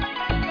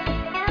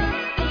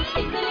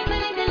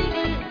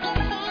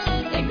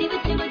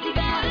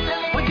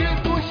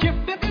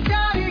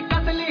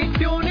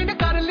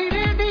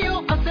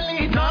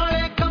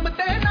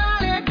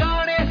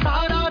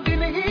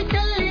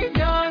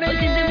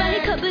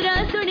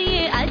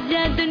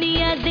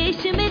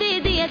इश्क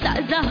मेरे दिया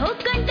ताजा हो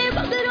कंटे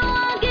बगरों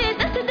आगे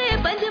दस दे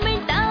 5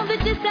 मिनटां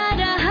विच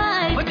सारा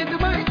हाल जिद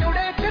मैं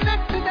जुड़े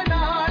कनेक्ट दे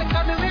नाल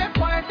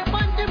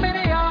 91.5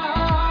 मेरे यार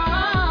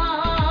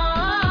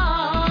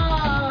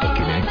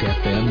Connect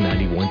FM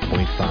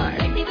 91.5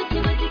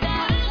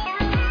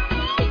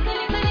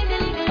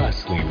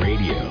 Asli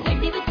Radio.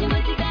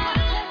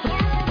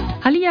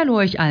 Hallihallo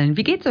euch allen,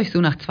 wie geht's euch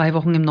so nach 2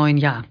 Wochen im neuen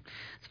Jahr?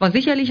 Es war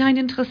sicherlich ein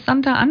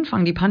interessanter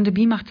Anfang, die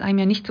Pandemie macht's einem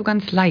ja nicht so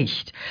ganz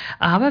leicht.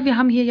 Aber wir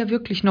haben hier ja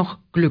wirklich noch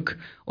Glück.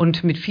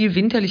 Und mit viel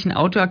winterlichen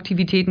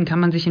Outdoor-Aktivitäten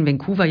kann man sich in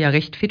Vancouver ja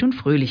recht fit und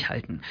fröhlich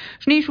halten.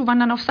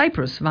 Schneeschuhwandern auf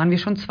Cypress waren wir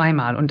schon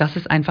 2-mal und das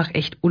ist einfach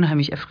echt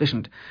unheimlich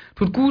erfrischend.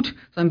 Tut gut,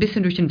 so ein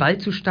bisschen durch den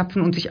Wald zu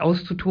stapfen und sich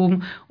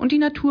auszutoben und die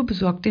Natur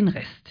besorgt den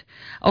Rest.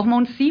 Auch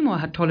Mount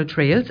Seymour hat tolle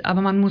Trails,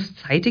 aber man muss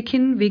zeitig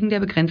hin wegen der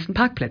begrenzten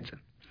Parkplätze.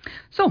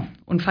 So,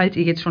 und falls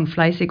ihr jetzt schon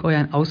fleißig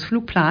euren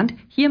Ausflug plant,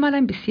 hier mal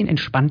ein bisschen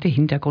entspannte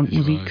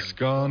Hintergrundmusik. Ich weiß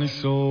gar nicht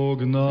so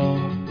genau,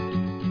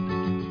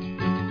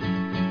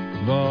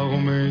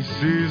 warum ich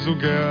sie so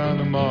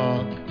gerne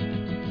mag.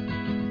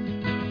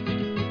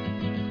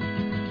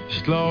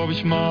 Ich glaube,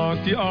 ich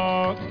mag die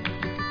Art,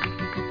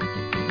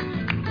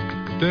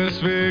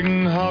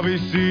 deswegen habe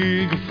ich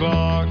sie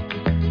gefragt.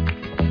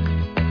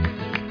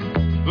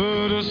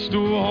 Würdest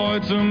du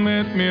heute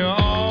mit mir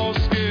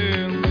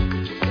ausgehen?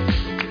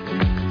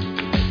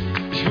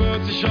 Ich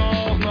würde dich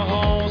auch nach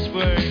Haus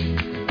bringen.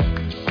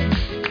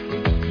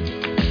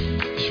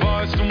 Ich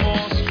weiß, du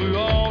musst früh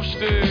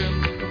aufstehen.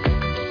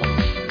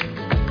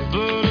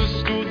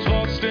 Würdest du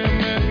trotzdem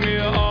mit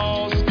mir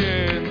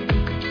ausgehen?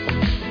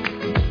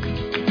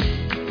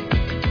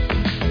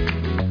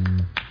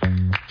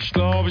 Ich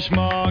glaube, ich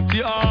mag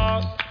die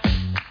Art,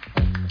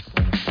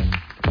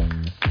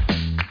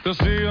 dass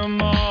sie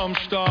immer am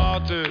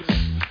Start ist,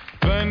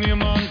 wenn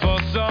jemand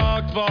was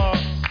sagt, was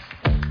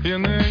ihr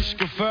nicht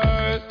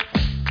gefällt.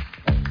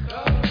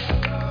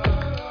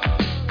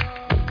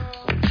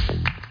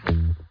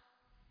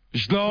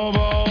 Ich glaube,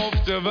 auf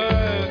der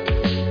Welt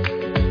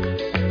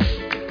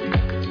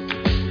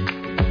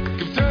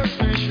gibt es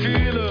nicht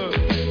viele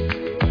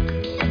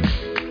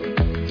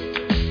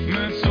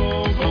mit so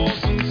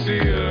großen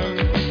Zielen.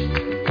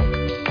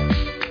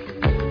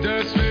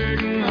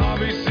 Deswegen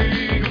habe ich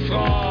sie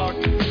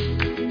gefragt,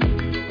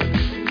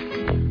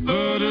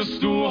 würdest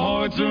du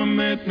heute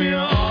mit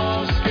mir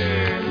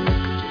ausgehen?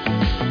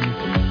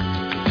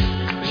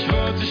 Ich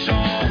würde dich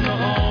auch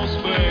nach Haus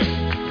bringen.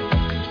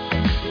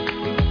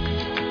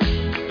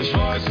 Ich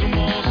weiß, du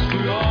musst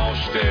früh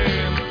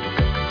aufstehen.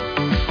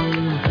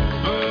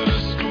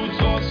 Würdest du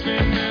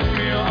trotzdem mit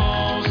mir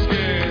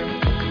ausgehen?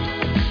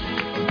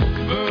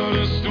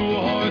 Würdest du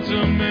heute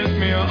mit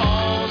mir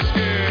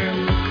ausgehen?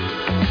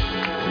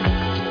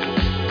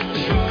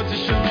 Ich würde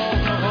dich auch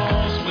nach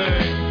Haus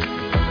bringen.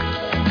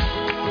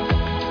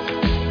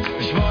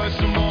 Ich weiß,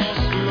 du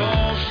musst früh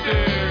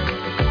aufstehen.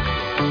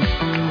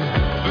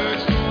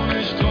 Willst du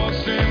nicht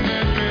trotzdem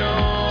mit mir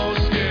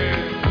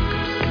ausgehen?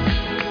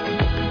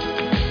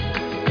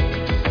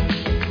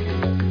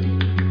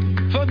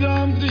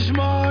 Verdammt, ich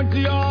mag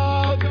die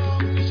Art.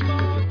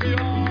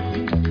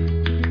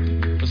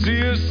 Sie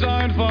ist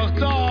einfach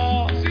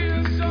da.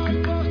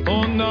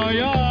 Und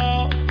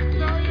naja,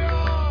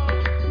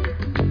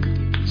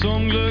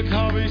 zum Glück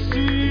habe ich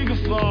sie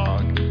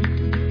gefragt.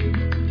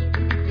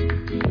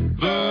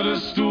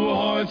 Würdest du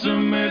heute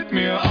mit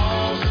mir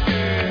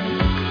ausgehen?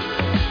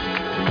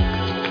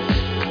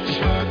 Ich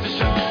würde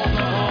dich auch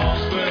nach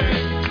Haus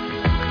bringen.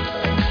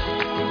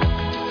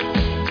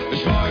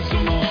 Ich weiß, du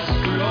musst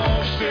früh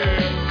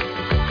aufstehen.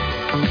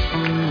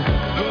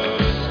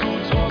 Würdest du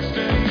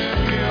trotzdem mit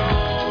mir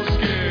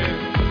ausgehen?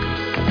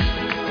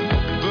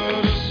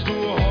 Würdest du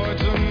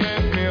heute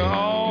mit mir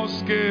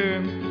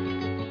ausgehen?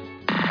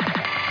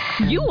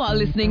 You are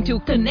listening to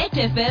Connect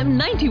FM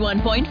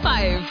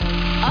 91.5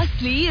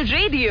 Asli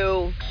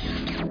Radio.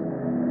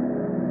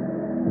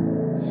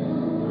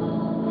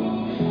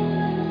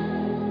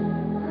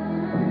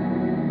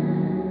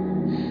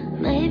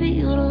 Maybe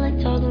you don't like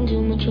talking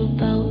too much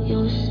about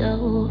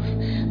yourself,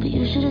 but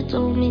you should have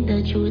told me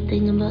that you were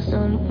thinking about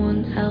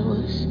someone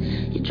else.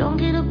 You're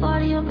drunk at a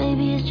party, or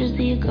maybe it's just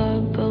that your car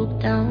broke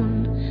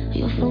down.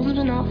 Your phone's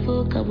been off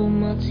for a couple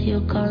months,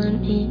 you're calling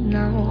me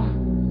now.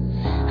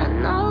 I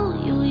know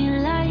you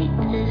like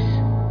this.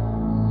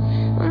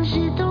 When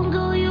shit don't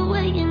go your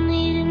way, you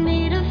needed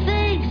me to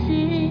fix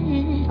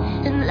it.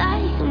 And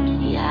like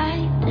me,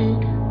 I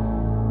did.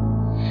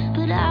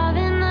 But I've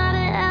been out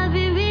of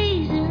every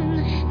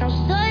reason. Now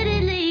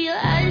suddenly you're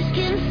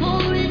asking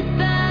for it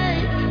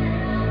back.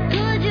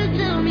 Could you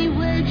tell me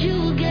where'd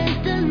you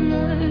get the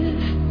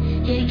nerve?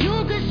 Yeah,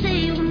 you could say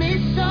you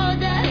miss all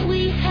that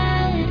we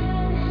had,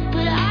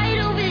 but I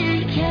don't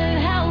really care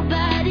how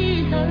bad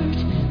it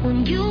hurts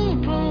when you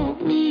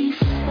broke me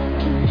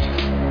first.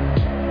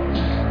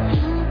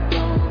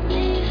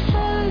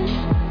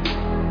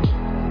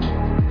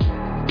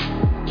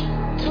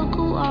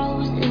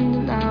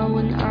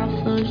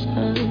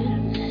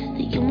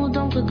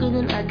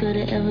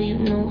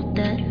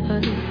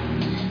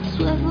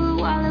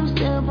 while I'm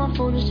still on my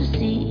phone just to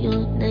see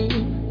your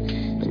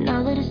name. But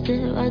now that it's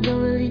there, I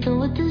don't really know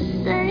what to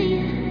say.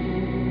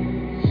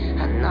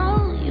 I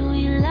know you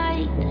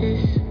like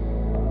this.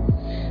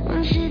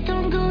 When shit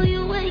don't go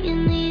your way, you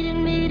needed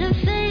me to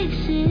fix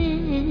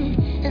it.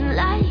 And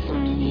like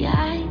me,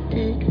 I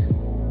did.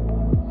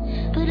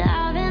 But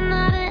I've been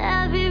out of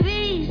every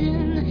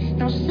reason.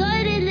 Now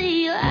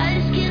suddenly you're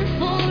asking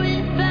for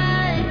it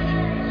back.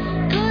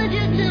 Could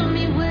you tell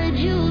me where'd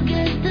you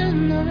get the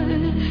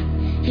nerve?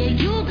 Yeah,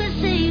 you could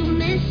say you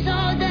miss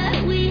all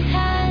that we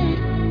had.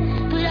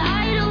 But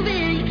I don't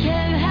really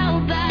care how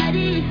bad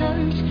it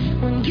hurts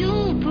when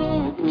you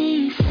broke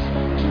me first.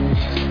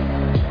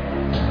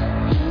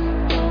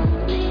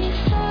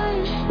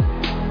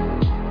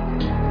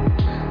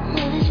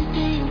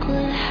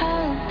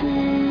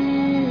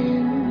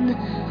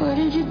 What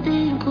did you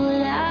think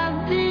would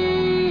happen?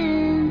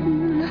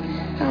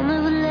 I'll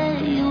never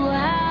let you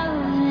have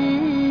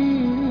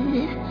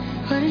it.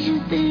 What did you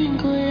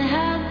think would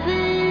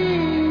happen?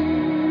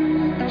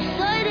 Now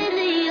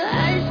suddenly you're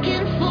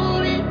asking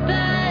for it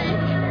back.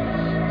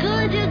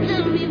 Could you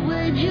tell me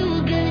where'd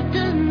you get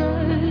the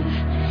nerve?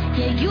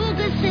 Yeah, you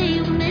could say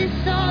you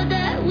miss all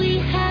that we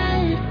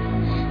had.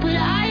 But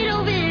I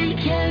don't really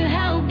care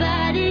how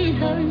bad it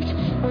hurts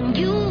when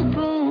you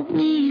broke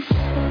me first.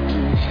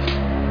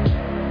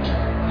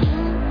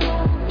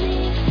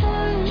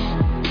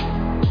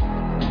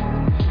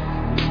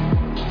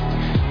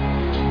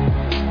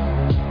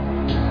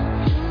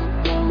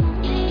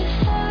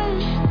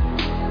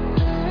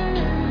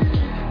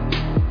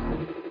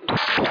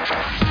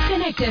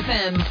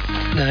 FM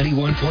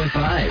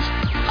 91.5.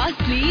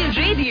 Asli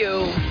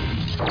Radio.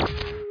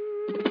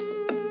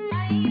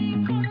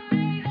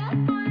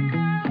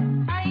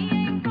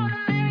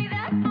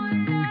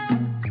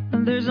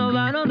 There's no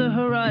line on the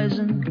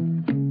horizon.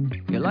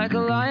 You're like a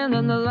lion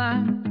in the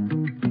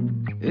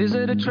lamb. Is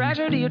it a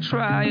tragedy or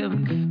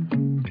triumph?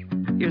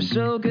 You're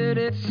so good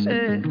at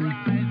it.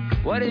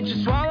 Why did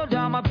you swallow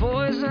down my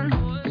poison?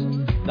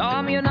 Now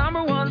I'm your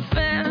number one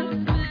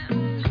fan.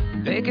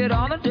 Make it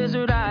on a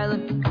desert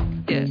island.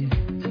 Yeah,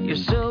 you're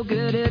so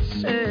good at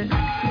it.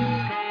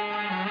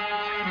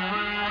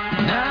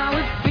 Now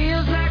it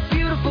feels like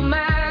beautiful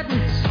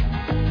madness.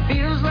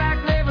 Feels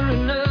like never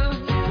enough.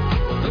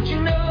 Don't you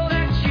know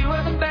that you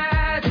are the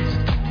baddest?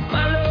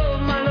 My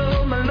love, my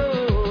love, my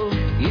love.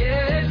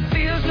 Yeah, it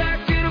feels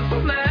like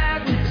beautiful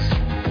madness.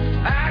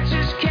 I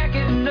just can't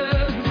get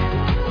enough.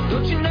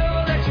 Don't you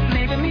know that you're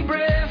leaving me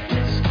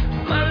breathless?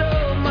 My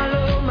love, my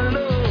love, my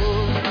love.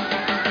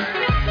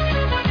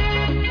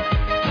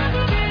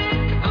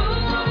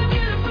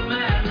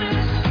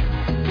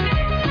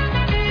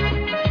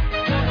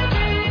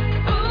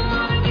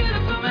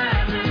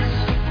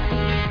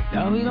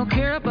 We don't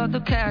care about the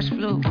cash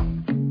flow.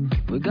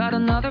 We got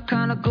another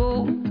kind of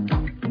goal.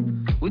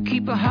 We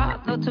keep it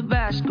hot, no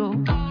Tabasco.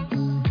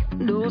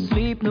 No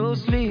sleep, no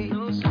sleep.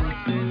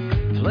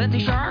 Plenty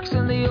sharks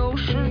in the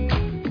ocean,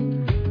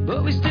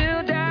 but we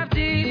still dive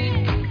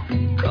deep.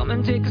 Come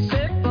and take a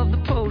sip of the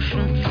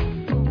potion.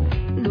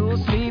 No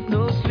sleep,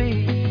 no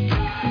sleep.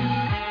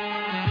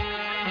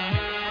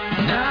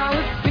 Now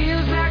it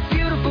feels like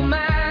beautiful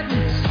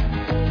madness.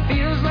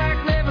 Feels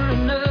like never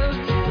enough.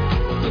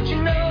 But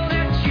you know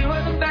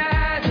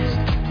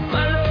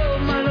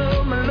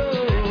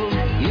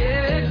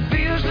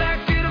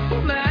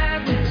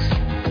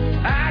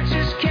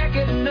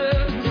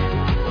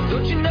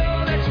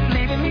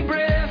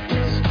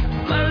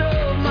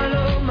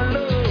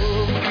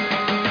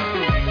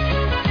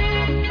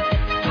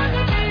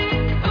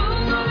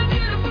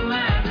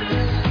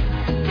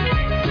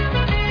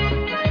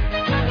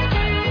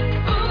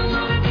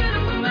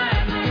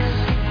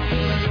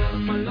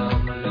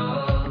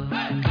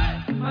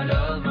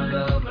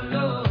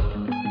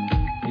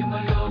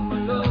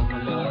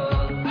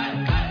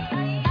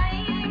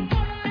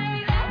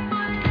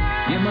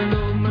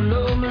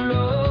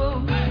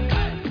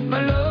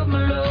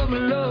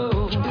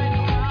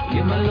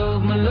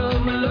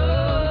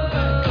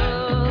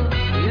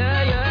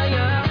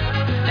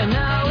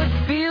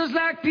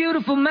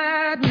beautiful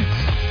madness.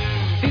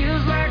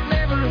 Feels like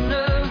never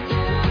enough.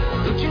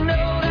 Don't you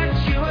know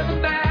that you are the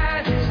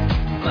baddest?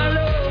 My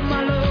love,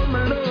 my love,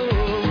 my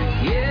love.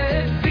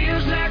 Yeah, it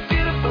feels like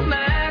beautiful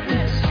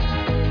madness.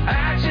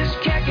 I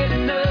just can't get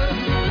enough.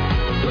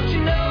 Don't you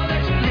know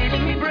that you're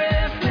leaving me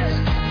breathless?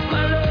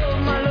 My love,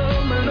 my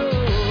love, my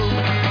love.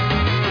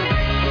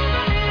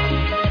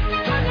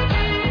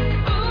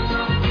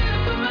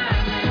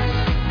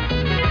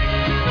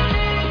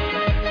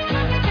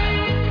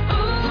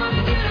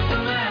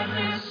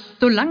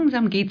 So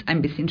langsam geht's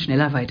ein bisschen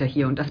schneller weiter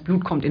hier und das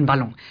Blut kommt in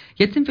Wallung.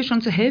 Jetzt sind wir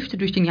schon zur Hälfte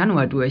durch den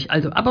Januar durch,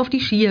 also ab auf die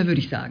Skier, würde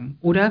ich sagen.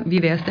 Oder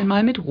wie wär's denn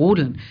mal mit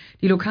Rodeln?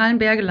 Die lokalen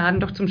Berge laden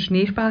doch zum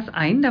Schneespaß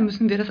ein, da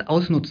müssen wir das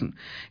ausnutzen.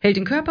 Hält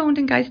den Körper und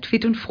den Geist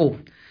fit und froh.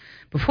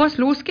 Bevor es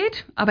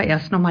losgeht, aber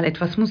erst nochmal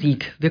etwas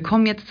Musik. Wir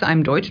kommen jetzt zu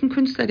einem deutschen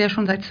Künstler, der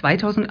schon seit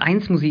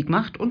 2001 Musik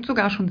macht und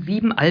sogar schon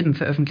 7 Alben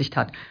veröffentlicht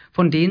hat,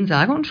 von denen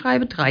sage und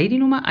schreibe 3 die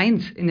Nummer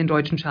 1 in den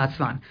deutschen Charts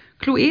waren.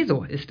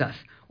 Clueso ist das.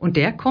 Und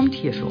der kommt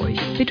hier für euch.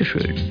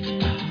 Bitteschön.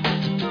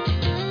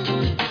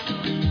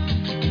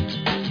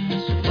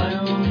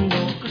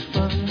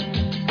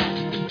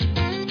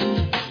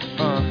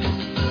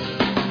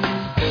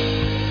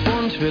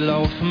 Wir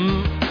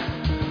laufen,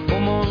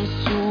 um uns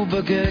zu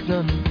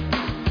begegnen,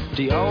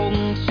 die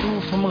Augen zu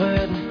vom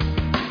Reden,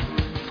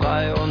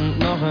 frei und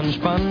noch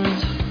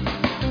entspannt.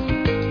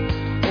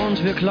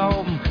 Und wir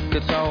glauben,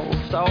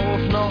 getauft auf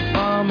noch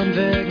warmen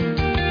Wegen,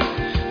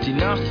 die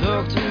Nacht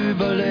wirkt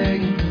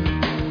überlegen,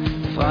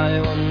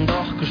 frei und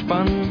doch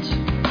gespannt,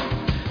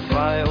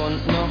 frei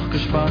und noch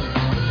gespannt.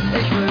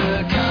 Ich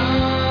will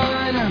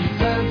keinen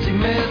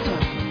Zentimeter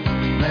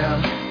mehr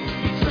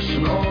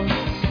zwischen uns.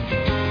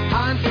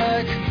 Ein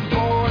Fleck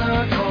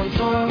ohne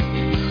Kontur.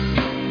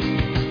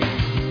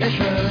 Ich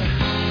will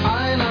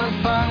einen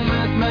Anfang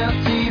mit mehr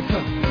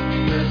Tiefe,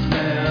 mit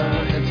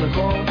mehr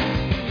Hintergrund.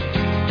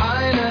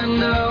 Ein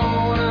Ende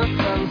ohne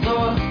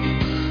Zensur.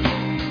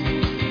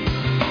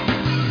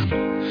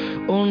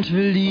 Und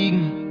wir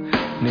liegen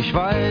nicht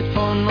weit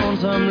von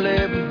unserem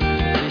Leben.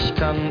 Ich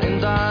kann in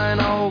deinen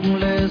Augen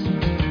lesen,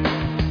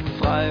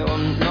 frei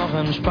und noch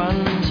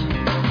entspannt.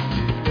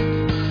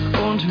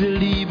 Und wir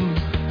lieben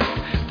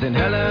den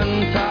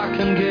hellen Tag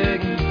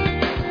hingegen,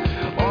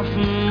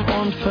 offen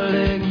und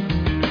verlegen,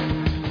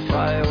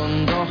 frei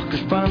und doch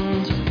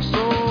gespannt,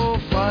 so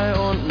frei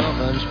und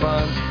noch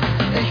entspannt.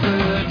 Ich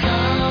will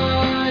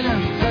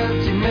keinen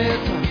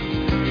Zentimeter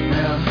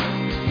mehr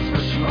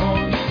zwischen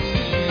uns,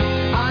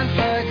 ein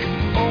Fleck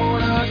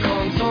ohne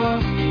Kontur.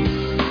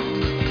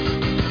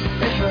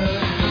 Ich will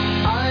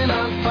einen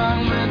Anfang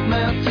mit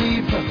mehr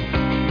Tiefe,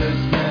 mit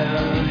mehr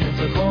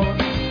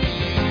Hintergrund,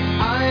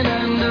 ein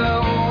Ende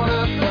ohne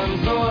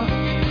Zensur.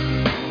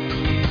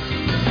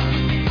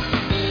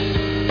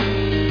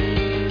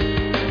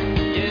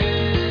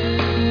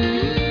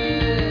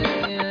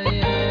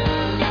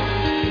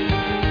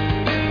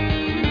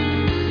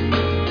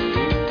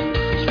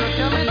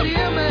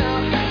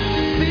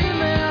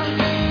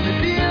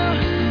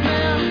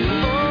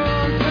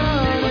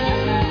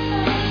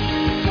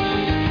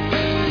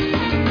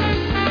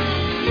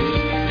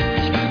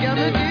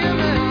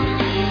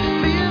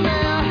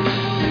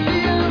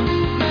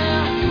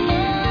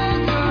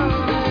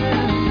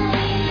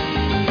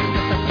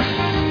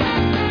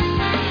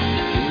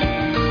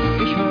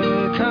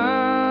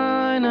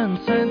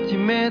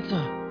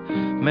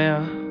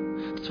 Mehr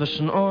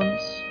zwischen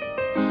uns,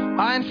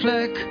 ein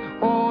Fleck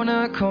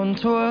ohne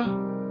Kontur.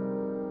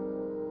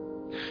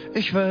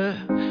 Ich will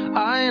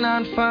einen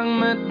Anfang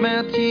mit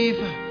mehr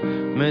Tiefe,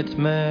 mit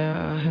mehr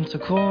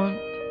Hintergrund,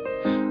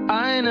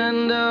 ein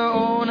Ende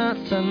ohne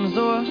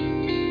Zensur.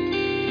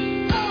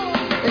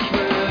 Ich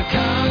will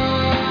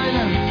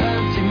keinen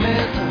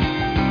Zentimeter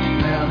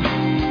mehr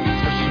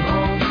zwischen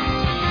uns,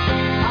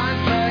 ein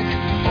Fleck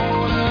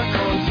ohne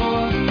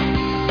Kontur.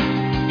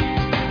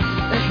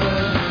 Ich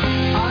will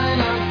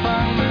einen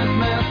Anfang mit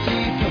mehr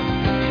Tiefe,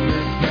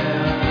 mit mehr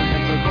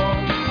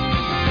Hintergrund,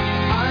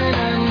 ein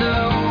Ende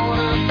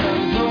ohne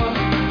Zensur.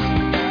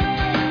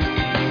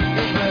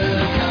 Ich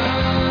will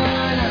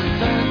keinen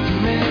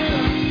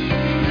Zentimeter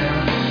mehr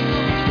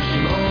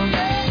zwischen uns,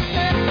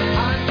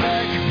 ein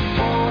Fleck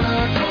ohne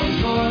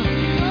Kontur.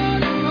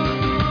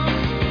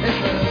 Ich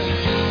will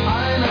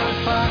einen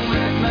Anfang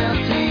mit mehr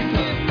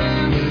Tiefe,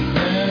 mit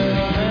mehr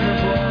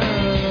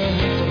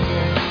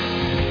Hintergrund.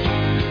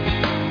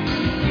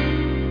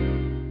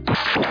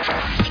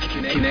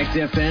 Connect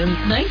FM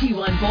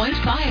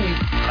 91.5.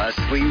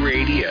 Hustling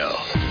Radio.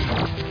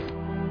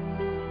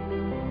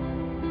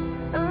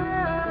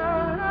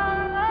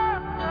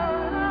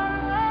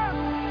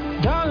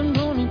 Darling,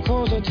 pull me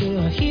closer till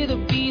I hear the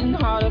beating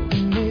heart I've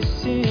been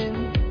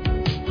missing.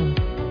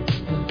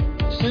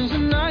 Since the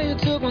night you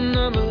took my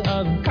number,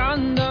 I've been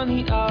counting down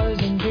the hours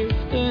and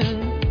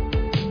drifting.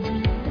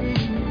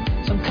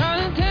 Some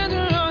kind of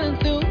tension running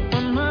through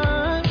my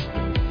mind.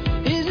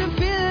 Is it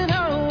feeling I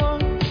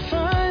want to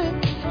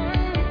find?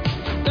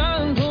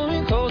 Darling, pull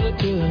me closer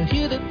till I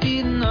hear the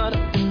beating heart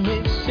I've been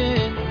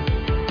missing.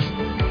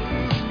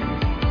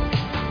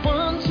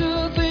 1,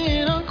 2, 3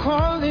 and I'm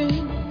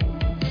calling.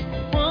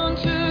 1,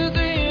 2, 3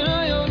 and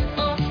I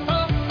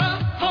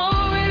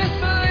hold me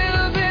just a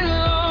little bit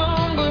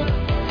longer.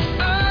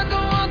 I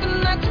don't want the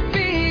night to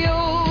be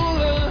over.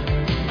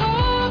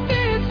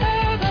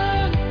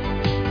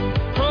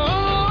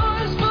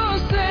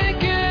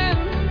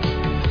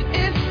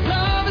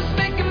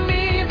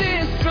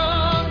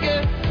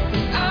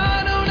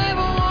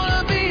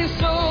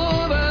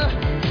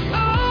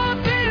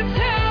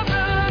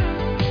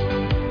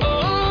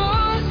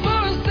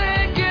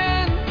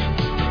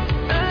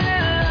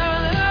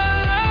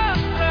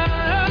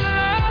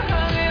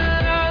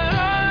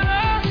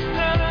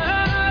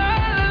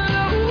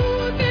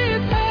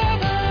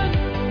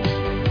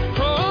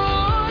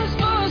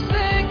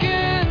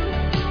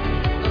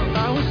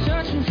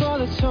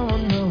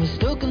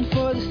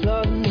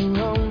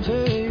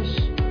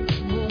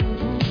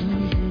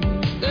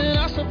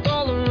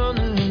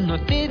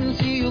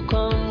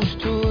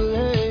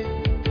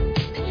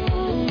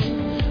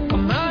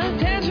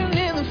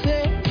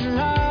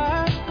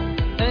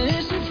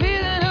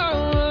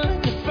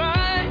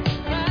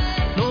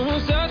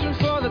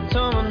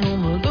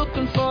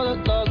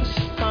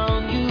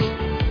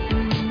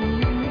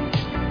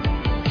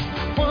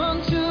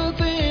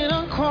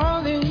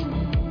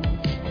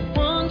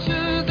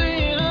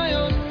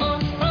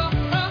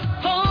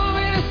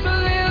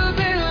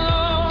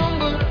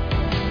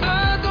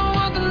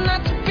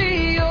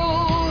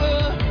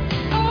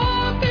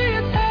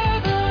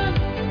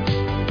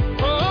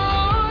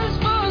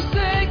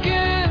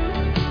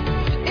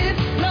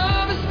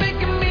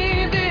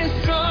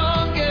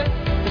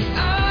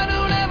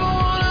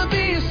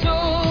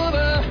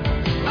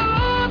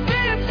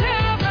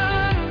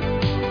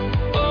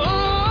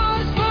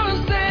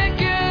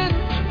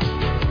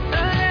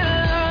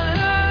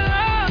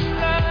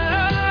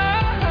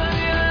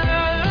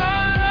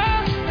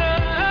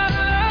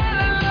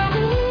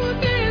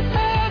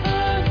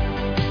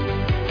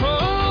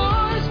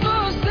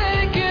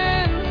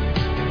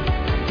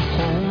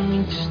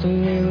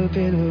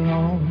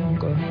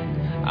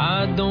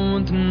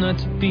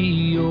 to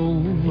be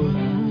over.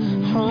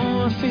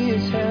 Oh, I feel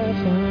it's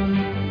heaven.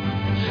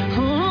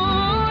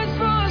 Oh, it's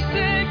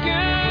forsaken.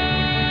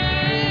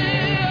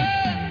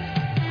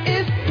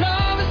 If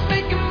love is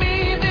making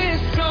me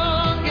this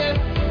strong, yeah,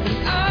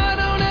 then I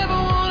don't ever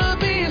wanna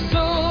be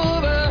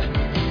sober.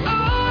 Oh,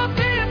 I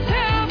feel it's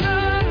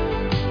heaven.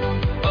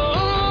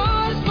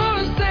 Oh, it's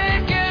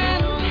forsaken.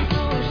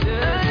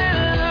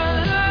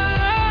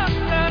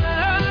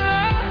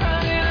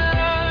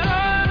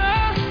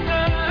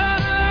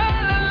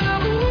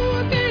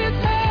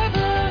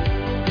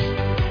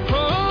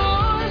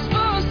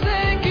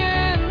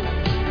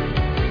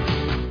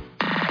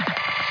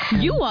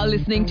 You are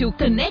listening to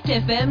Connect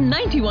FM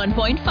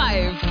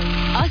 91.5.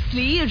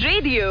 Asli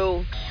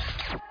Radio.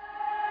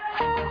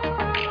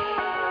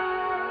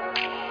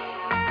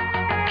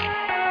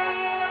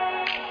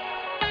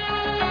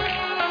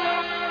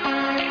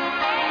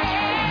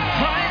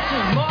 Heute,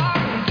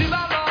 morgen,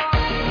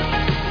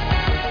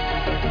 übermorgen.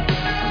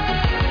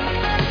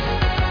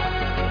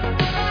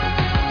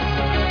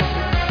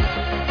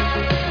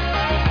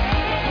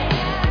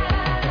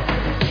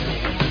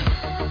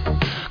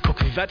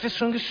 Guck, wie weit wir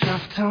schon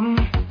geschafft haben.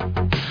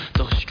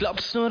 Doch ich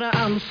glaub's nur der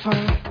Anfang.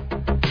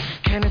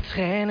 Keine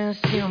Träne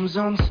ist hier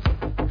umsonst.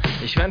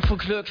 Ich renn vor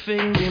Glück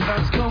wegen dem,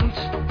 was kommt.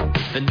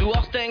 Wenn du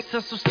auch denkst,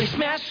 dass du's nicht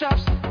mehr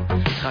schaffst,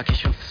 trag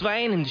ich uns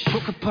zwei in die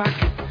Schuckepack.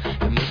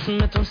 Wir müssen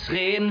mit uns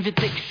reden wie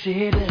dicke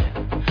Schädel.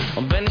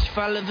 Und wenn ich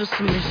falle, wirst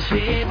du mich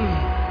heben.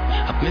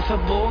 Hab mir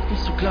verboten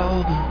zu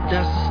glauben,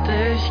 dass es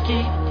dich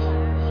gibt.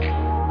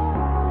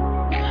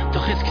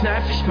 Doch jetzt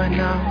kneif ich meinen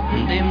Namen,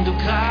 in dem du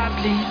grad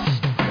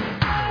liegst.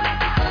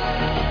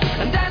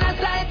 An deiner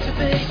Seite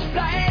will ich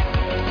bleiben.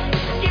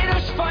 Geh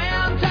durch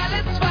Feuer und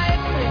alle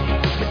Zweifel.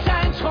 Mit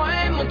deinen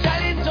Träumen und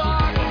all den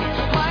Sorgen.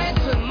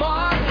 Heute,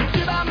 morgen und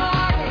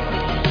übermorgen.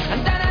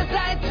 An deiner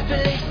Seite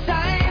will ich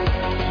sein.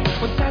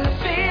 Und alle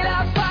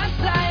Fehler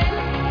verzeihen.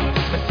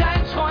 Mit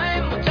deinen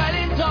Träumen und all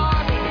den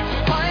Sorgen.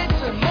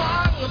 Heute,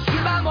 morgen und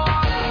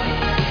übermorgen.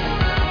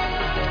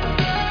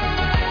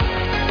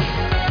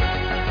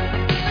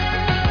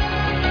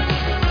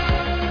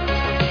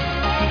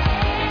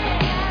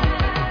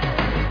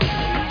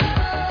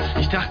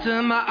 Ich dachte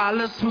immer,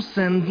 alles muss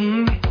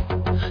enden.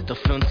 Doch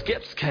für uns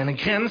gibt's keine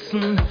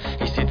Grenzen.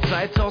 Ich seh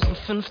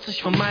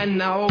 2050 vor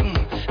meinen Augen.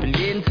 Bin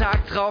jeden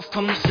Tag drauf,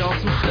 komm nicht aus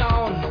dem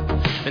Staunen.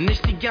 Wenn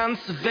ich die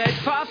ganze Welt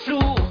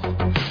verfluch,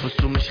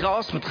 holst du mich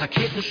raus mit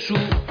Raketenschuh.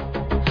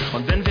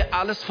 Und wenn wir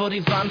alles vor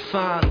die Wand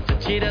fahren,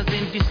 wird jeder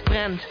sehen, wie's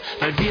brennt,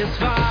 weil wir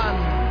es waren.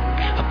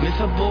 Hab mir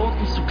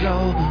verboten zu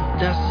glauben,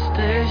 dass es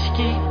dich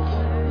gibt.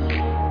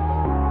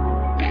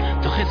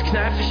 Doch jetzt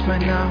kneif ich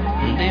meinen Namen,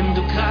 in dem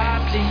du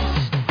grad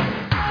liegst.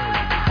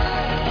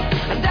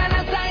 An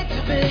deiner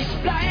Seite will ich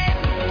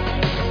bleiben.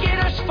 Geh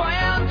durch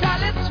Feuer und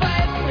alle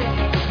Zweifel.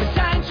 Mit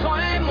deinen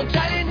Träumen und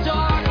all den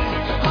Sorgen.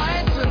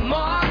 Heute,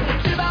 morgen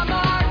und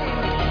übermorgen.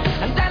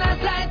 An deiner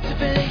Seite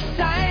will ich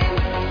sein.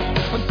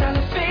 Und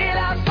alle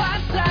Fehler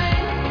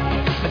verzeihen.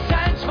 Mit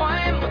deinen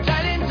Träumen und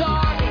all den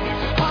Sorgen.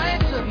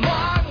 Heute,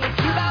 morgen und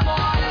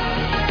übermorgen.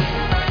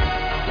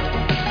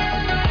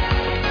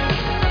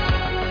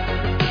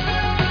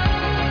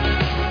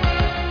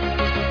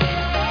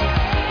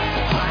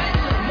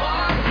 Heute,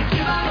 morgen und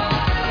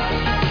übermorgen.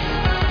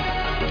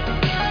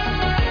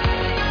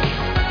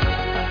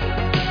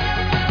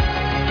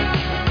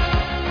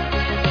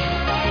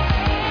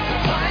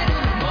 Heute,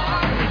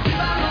 morgen und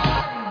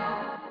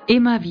übermorgen.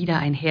 Immer wieder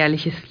ein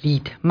herrliches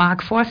Lied.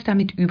 Mark Forster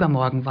mit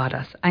Übermorgen war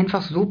das.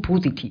 Einfach so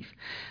positiv.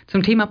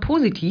 Zum Thema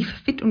positiv,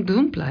 fit und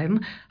gesund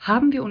bleiben,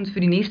 haben wir uns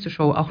für die nächste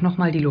Show auch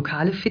nochmal die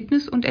lokale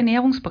Fitness- und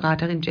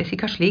Ernährungsberaterin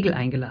Jessica Schlegel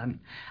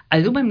eingeladen.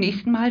 Also beim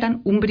nächsten Mal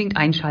dann unbedingt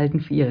einschalten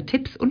für ihre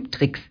Tipps und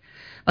Tricks.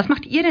 Was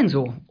macht ihr denn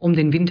so, um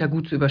den Winter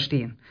gut zu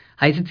überstehen?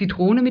 Heiße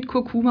Zitrone mit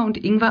Kurkuma und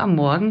Ingwer am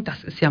Morgen,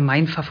 das ist ja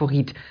mein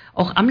Favorit.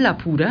 Auch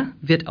Amla-Puder,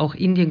 wird auch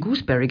Indian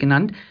Gooseberry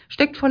genannt,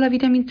 steckt voller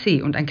Vitamin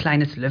C und ein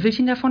kleines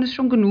Löffelchen davon ist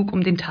schon genug,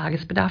 um den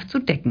Tagesbedarf zu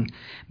decken.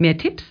 Mehr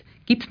Tipps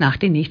gibt's nach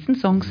den nächsten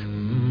Songs.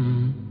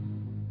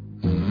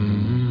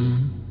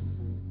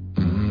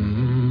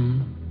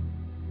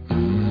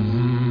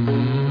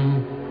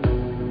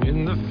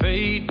 In the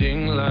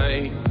fading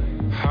light,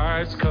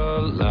 hearts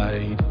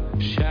collide.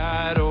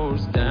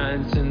 Shadows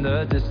dance in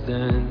the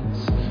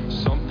distance.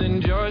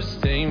 Something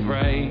just ain't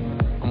right.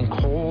 I'm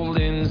cold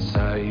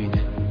inside.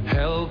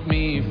 Help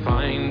me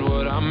find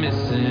what I'm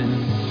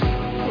missing.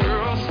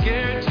 We're all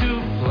scared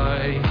to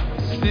fly.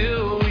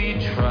 Still we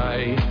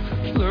try.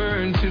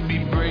 Learn to be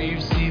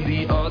brave. See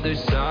the other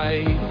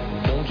side.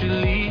 Won't you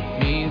lead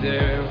me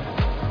there?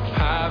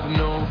 Have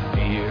no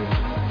fear.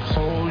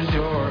 Close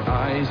your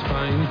eyes.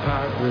 Find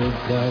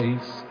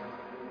paradise.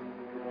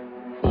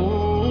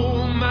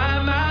 Oh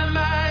my, my,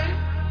 my.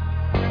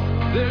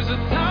 There's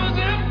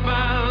 1,000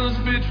 miles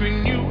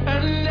between you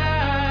and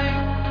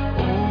I.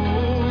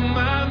 Oh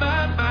my,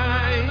 my,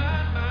 my.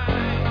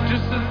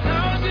 Just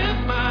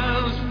 1,000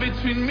 miles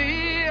between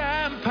me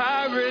and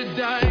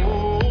paradise.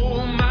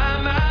 Oh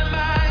my, my,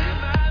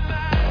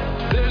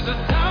 my. There's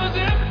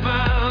 1,000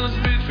 miles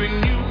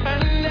between you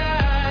and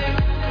I.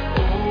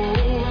 Oh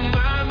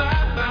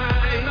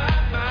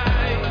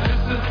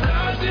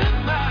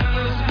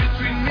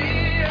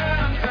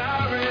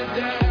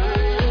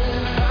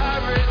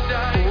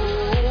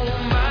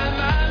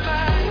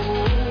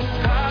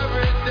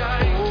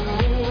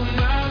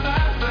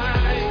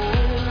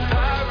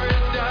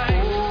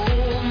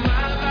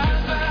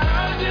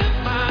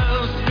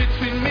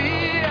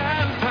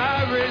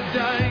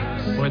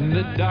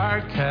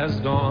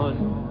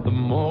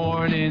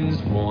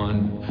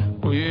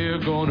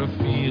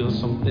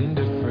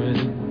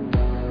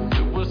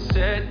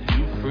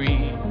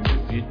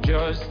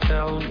just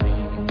tell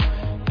me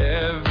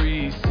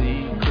every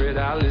secret.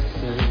 I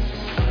listen.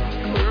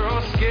 We're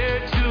all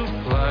scared to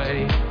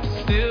fly,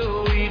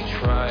 still we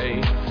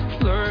try.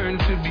 Learn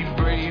to be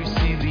brave,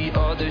 see the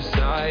other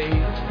side.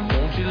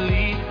 Won't you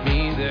lead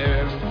me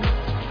there?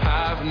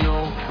 Have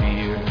no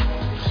fear.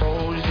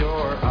 Close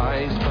your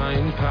eyes,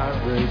 find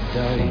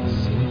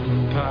paradise,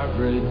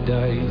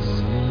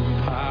 paradise,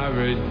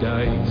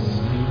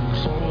 paradise.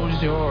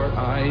 Close your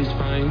eyes,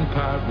 find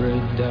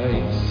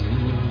paradise,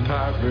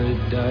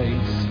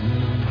 paradise,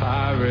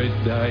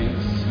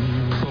 paradise.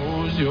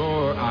 Close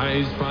your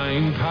eyes,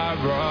 find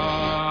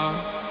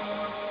para.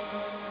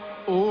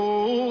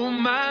 Oh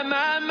my,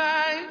 my,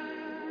 my.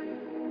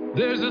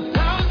 There's 1,000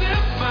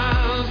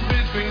 miles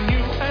between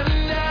you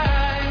and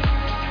I.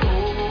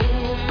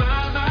 Oh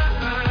my, my,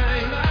 my.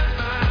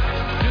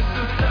 Just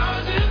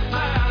 1,000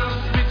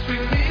 miles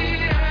between me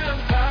and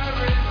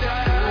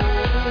paradise.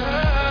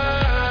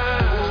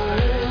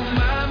 Oh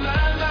my,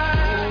 my, my.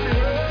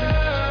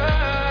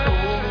 Oh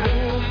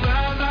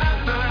my, my,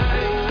 my.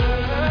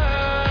 Oh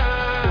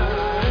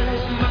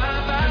my,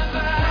 my,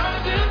 my.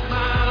 1,000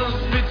 miles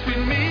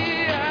between me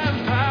and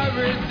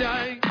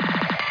paradise.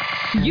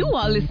 You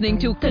are listening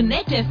to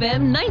Connect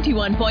FM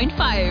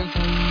 91.5.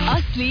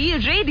 Asli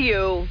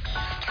Radio.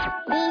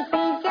 This is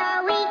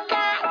all we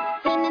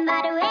got. Dreaming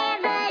about a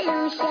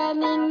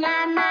revolution in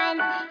our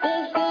minds.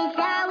 This is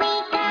all we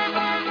got.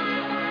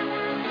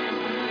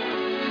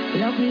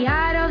 Lock me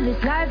out of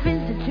this life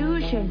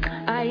institution.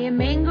 I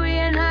am angry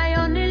and high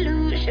on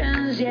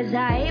illusions. Yes,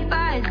 I hate,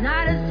 but it's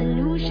not a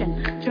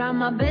solution. Try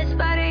my best,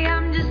 but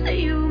I'm just a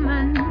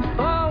human.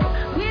 Oh,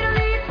 we don't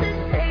need to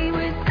say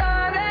we're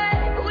sorry.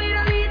 We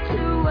don't need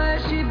to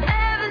worship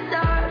heaven's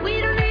heart.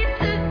 We don't need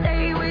to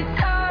say we're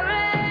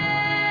sorry.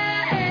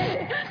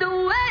 So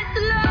where's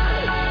the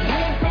love?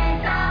 This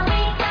is all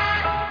we got.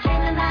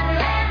 Dreaming about a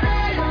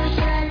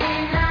revolution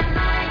in our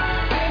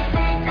minds. This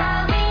is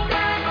all we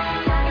got.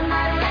 Talking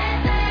about a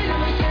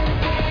revolution,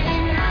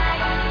 getting high.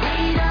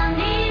 We don't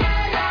need a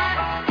lot,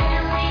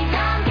 and we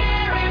don't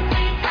care if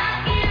we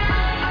talk it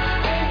out.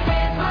 This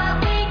is what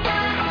we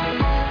got,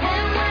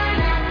 and we're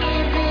not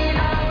giving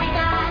all we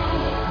got.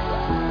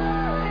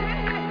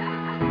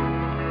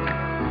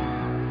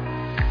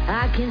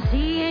 I can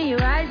see in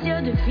your eyes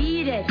you're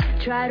defeated.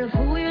 Try to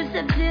fool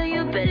yourself till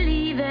you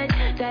believe it.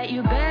 That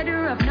you're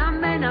better off not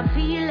men are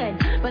feeling.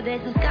 But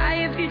there's a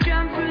sky if you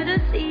jump through the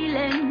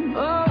ceiling.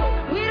 Oh,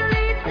 we don't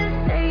need to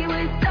say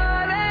we're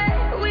sorry.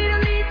 We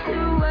don't need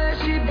to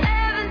worship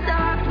heaven's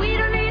heart. We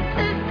don't need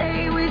to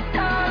say we're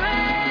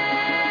sorry.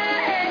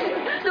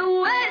 So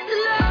where's the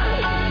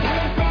love?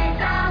 This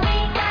is all we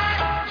got.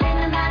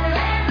 Dreaming about a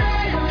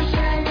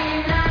revolution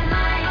in our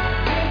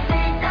minds. This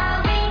is all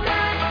we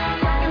got.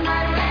 Talking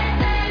about a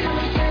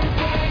revolution,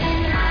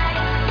 getting high.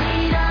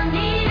 We don't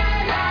need a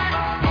lot,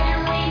 and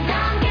we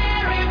don't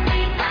care if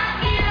we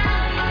talk it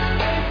out.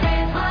 This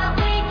is what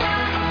we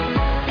got,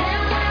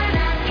 and we're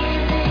not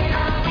giving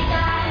all we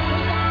got.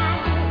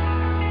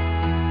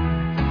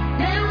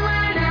 And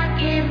we're not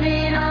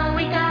giving all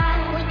we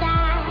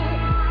got.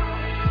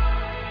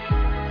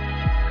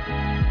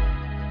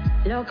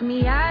 Lock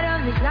me out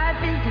of this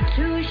life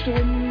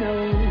institution, no.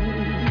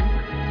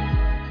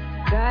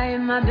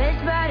 Trying my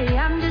best, buddy,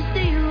 I'm just a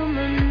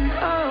human,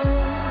 oh.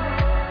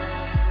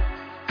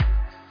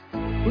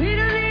 We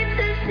don't need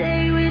to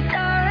say we're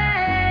sorry.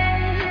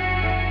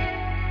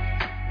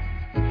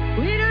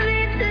 We don't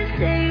need to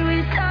say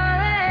we're sorry.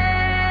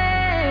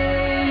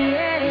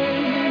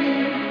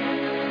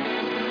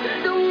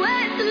 So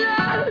where's the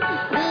love?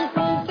 This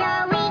is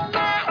all we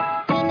got.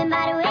 Dreaming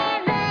about a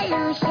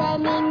revolution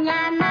in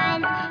our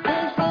minds.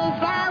 This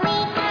is all we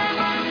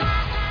got.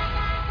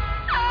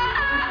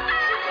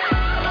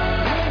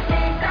 This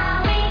is all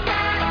we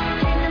got.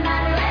 Dreaming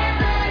about a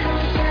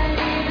revolution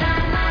in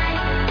our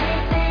minds.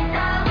 This is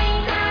all we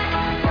got.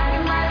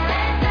 Talking about a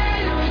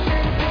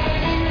revolution,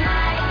 getting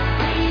high.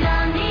 We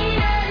don't need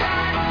a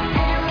lot,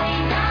 and we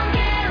don't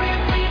care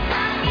if we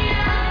talk it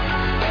out.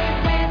 This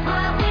is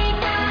what we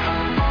got,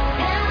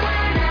 and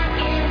we're not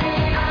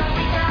giving all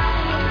we got.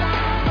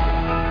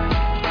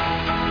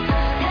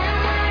 And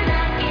we're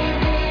not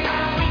giving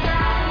all we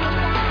got.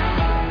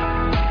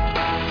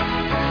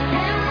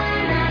 And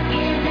we're not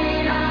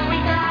giving all we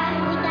got.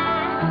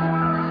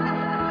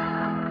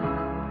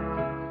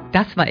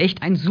 Das war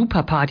echt ein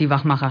super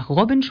Party-Wachmacher.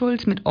 Robin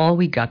Schulz mit All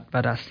We Got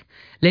war das.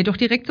 Lädt doch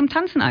direkt zum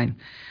Tanzen ein.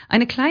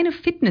 Eine kleine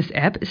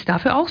Fitness-App ist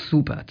dafür auch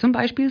super. Zum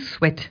Beispiel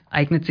Sweat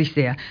eignet sich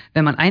sehr,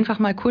 wenn man einfach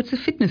mal kurze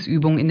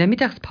Fitnessübungen in der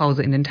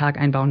Mittagspause in den Tag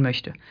einbauen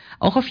möchte.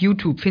 Auch auf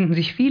YouTube finden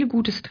sich viele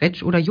gute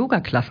Stretch- oder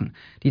Yoga-Klassen,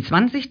 die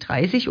 20,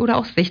 30 oder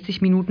auch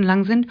 60 Minuten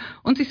lang sind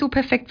und sich so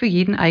perfekt für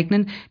jeden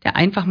eignen, der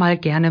einfach mal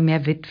gerne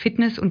mehr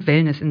Fitness und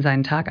Wellness in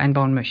seinen Tag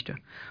einbauen möchte.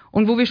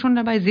 Und wo wir schon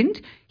dabei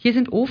sind, hier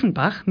sind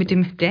Ofenbach mit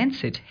dem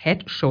Dance It,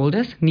 Head,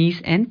 Shoulders, Knees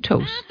and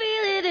Toes. I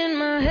feel it in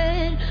my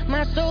head,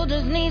 my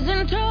shoulders, knees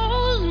and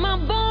toes, my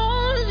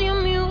bones,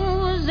 your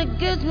music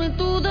gets me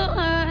through the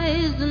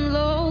highs and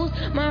lows.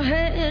 My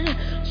head,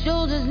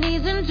 shoulders,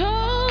 knees and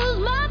toes,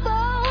 my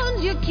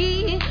bones, you're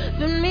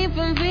keeping me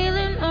from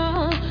feeling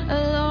all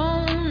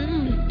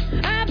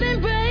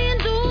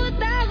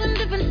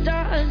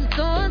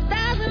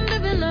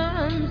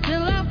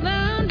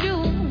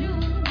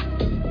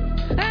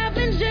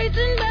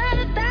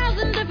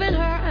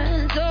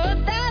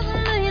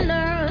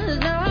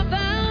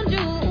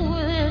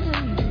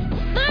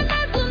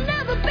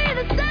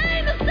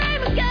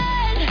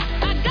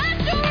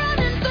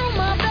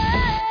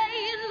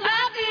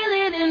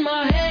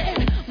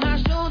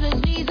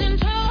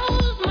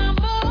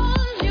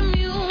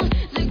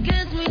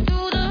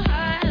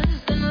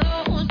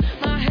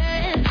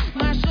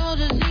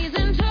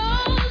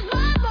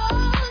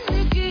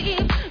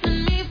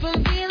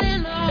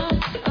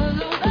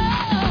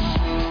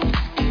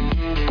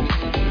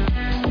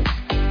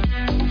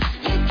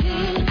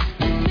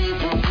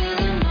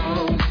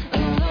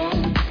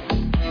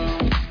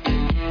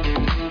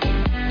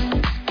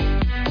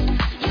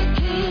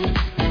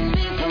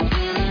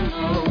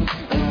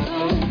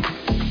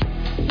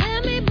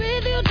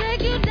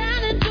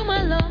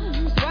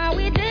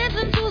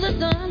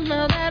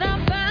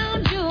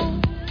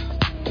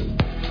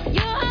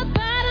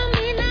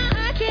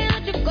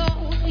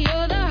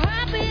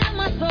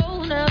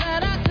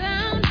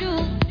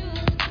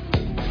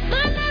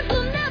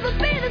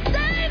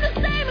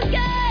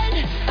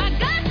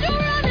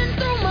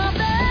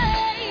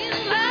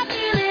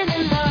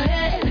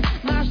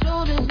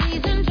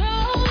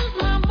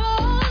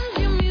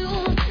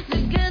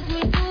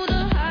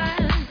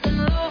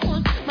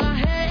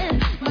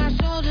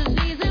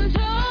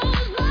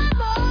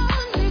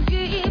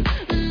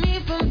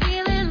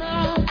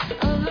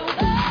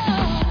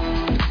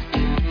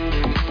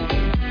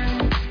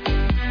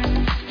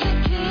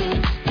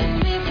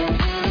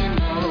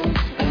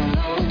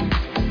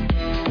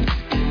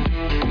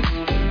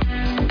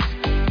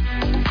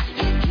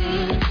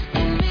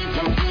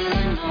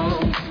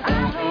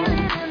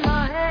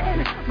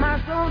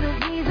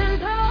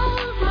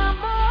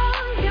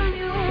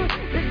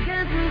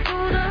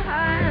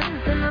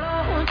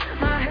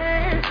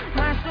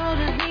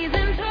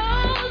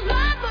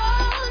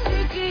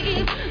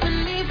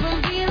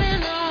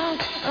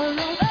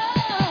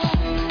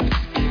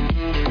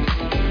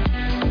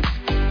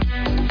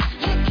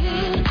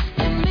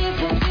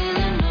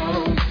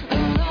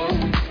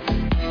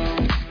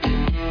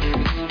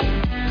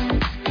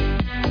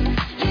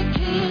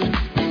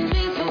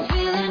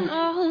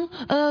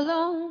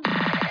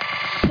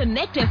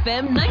Net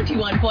FM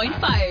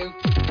 91.5.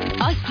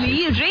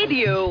 Asli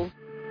Radio.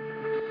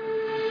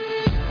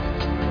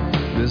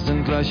 Wir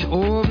sind gleich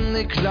oben,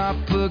 die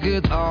Klappe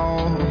geht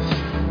auf.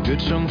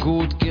 Wird schon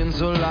gut gehen,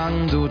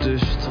 solange du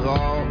dich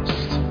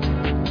traust.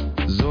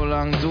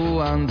 Solange du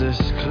an dich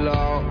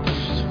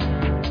glaubst.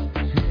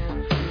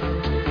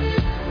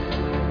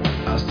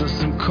 Hast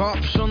es im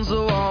Kopf schon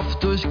so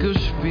oft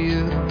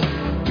durchgespielt,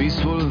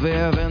 wie's wohl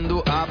wär, wenn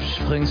du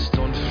abspringst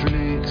und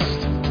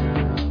fliegst.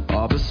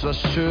 Ob es was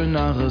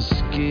Schöneres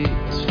gibt.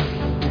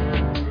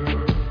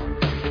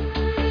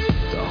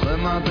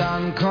 Immer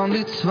dann kommen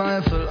die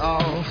Zweifel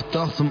auf,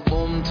 doch zum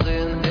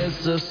Umdrehen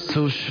ist es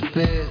zu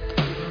spät.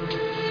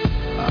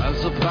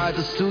 Also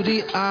breitest du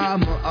die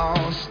Arme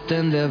aus,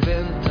 denn der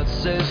Wind hat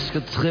sich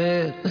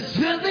gedreht. Es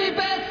wird nie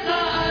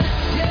besser als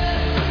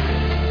jetzt.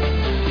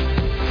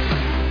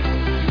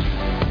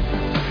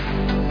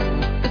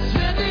 Es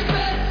wird nie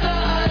besser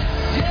als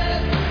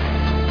jetzt.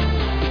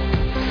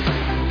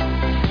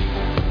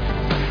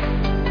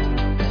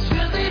 Es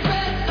wird nie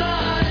besser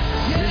als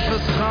jetzt. Sich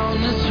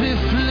vertrauen ist wie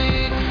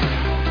Fliegen.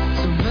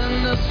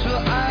 Für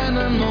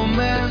einen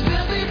Moment. Es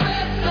wird nie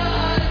besser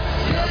als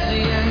jetzt. Lass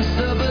die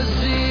Ängste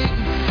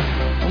besiegen,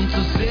 um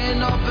zu sehen,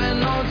 ob in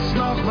uns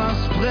noch was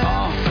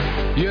brennt.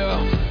 Yeah.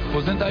 Wo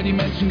sind all die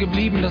Menschen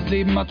geblieben? Das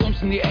Leben hat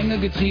uns in die Enge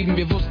getrieben.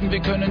 Wir wussten, wir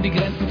können die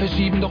Grenzen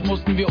verschieben, doch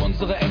mussten wir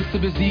unsere Ängste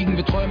besiegen.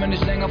 Wir träumen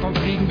nicht länger vom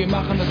Fliegen, wir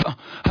machen es.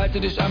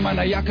 Halte dich an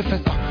meiner Jacke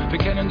fest. Wir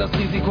kennen das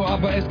Risiko,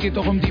 aber es geht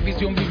doch um die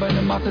Vision wie bei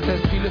einem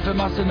Mathe-Test. Viele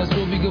vermasseln es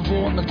so wie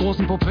gewohnt, mit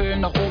großen Pupillen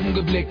nach oben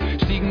geblickt.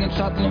 Stiegen ins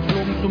Shuttle und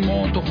flogen zum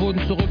Mond, doch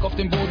wurden zurück auf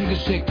den Boden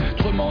geschickt.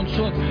 Trümmer und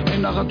Schutt,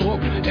 innerer Druck,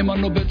 immer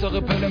nur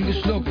bittere Pillen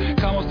geschluckt.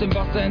 Kam aus dem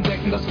Wasser,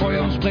 entdeckten das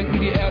Feuer und sprengten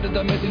die Erde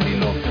damit in die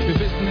Luft. Wir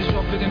wissen nicht,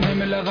 ob wir den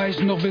Himmel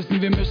erreichen, doch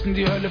wissen, wir müssen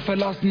die Hölle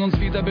verlassen, uns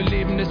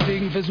wiederbeleben.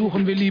 Deswegen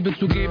versuchen wir Liebe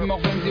zu geben,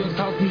 auch wenn sie uns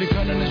hassen. Wir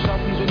können es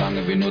schaffen,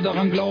 solange wir nur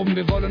daran glauben.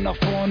 Wir wollen nach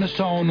vorne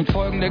schauen und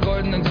folgen der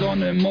goldenen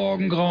Sonne im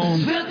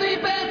Morgengrauen. Es wird nie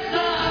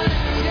besser als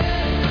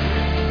jetzt.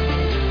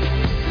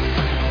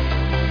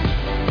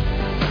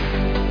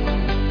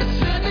 Es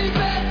wird nie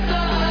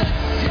besser als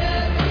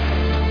jetzt.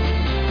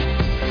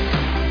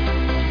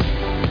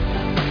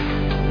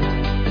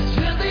 Es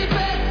wird nie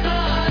besser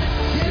als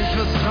jetzt. Sich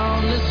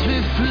vertrauen ist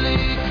wie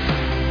Fliegen,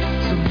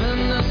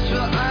 zumindest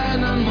für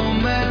einen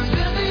Moment. Es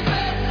wird nie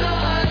besser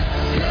als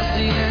jetzt. Lass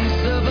die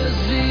Ängste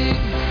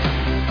besiegen,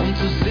 um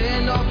zu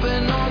sehen, ob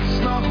in uns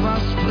noch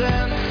was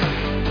brennt.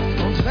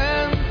 Und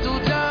wenn du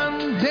dann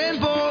den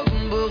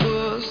Boden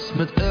berührst,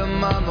 mit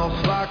immer noch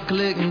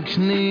wackeligen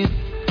Knien,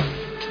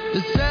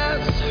 ist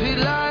es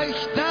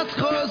vielleicht das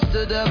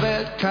Größte der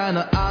Welt.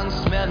 Keine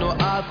Angst mehr, nur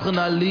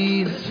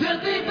Adrenalin. Es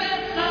wird nie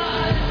besser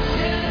als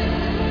jetzt.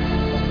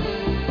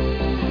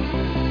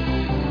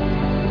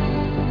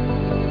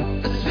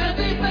 Es wird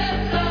nie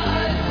besser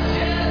als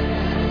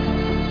jetzt.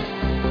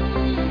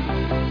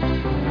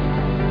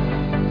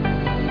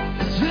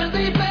 Es wird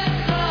nie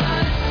besser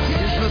als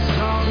jetzt. Sich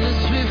vertrauen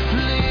ist wie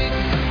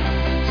Fliegen,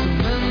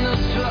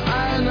 zumindest für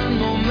einen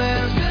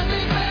Moment. Es wird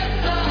nie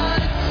besser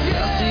als jetzt.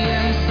 Lass die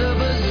Ängste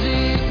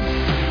besiegen,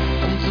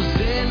 um zu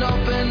sehen,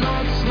 ob in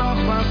uns noch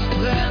was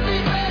brennt. Es wird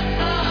nie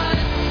besser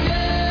als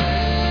jetzt.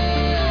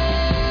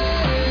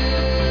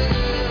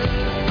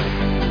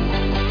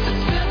 Es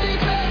wird nie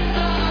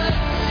besser als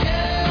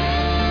jetzt.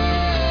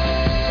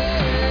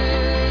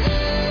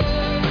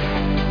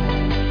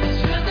 Es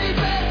wird nie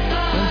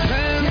besser. Und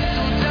wenn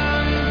du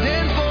dann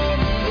den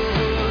Boden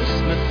berührst,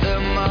 mit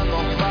immer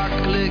noch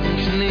wackeligen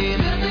Knien,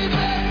 ist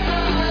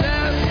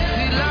es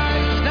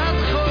vielleicht das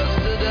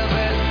Größte der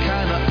Welt.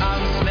 Keine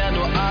Angst mehr,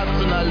 nur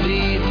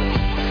Adrenalin.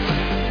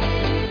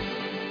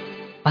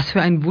 Was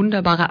für ein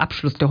wunderbarer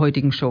Abschluss der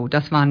heutigen Show.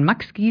 Das waren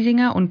Max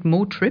Giesinger und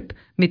Mo Tripp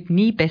mit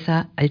Nie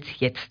besser als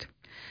jetzt.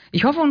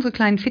 Ich hoffe, unsere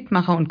kleinen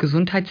Fitmacher und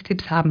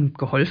Gesundheitstipps haben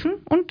geholfen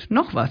und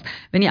noch was.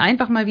 Wenn ihr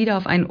einfach mal wieder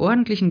auf einen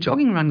ordentlichen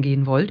Joggingrun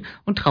gehen wollt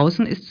und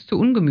draußen ist es zu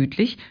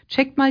ungemütlich,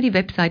 checkt mal die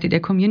Webseite der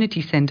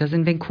Community Centers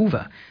in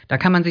Vancouver. Da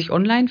kann man sich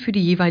online für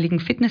die jeweiligen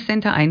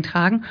Fitnesscenter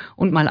eintragen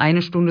und mal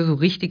eine Stunde so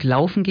richtig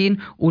laufen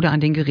gehen oder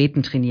an den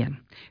Geräten trainieren.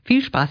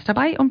 Viel Spaß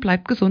dabei und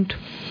bleibt gesund.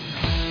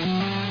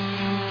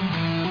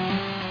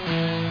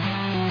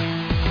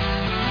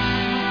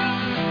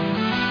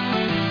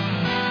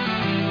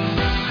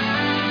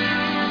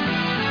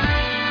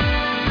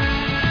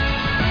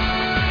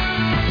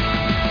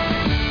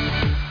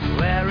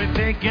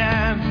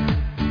 Began,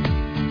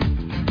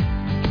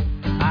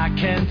 I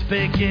can't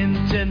begin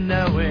to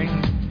knowing,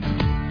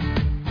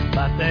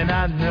 but then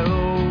I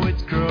know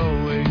it's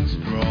growing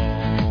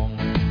strong.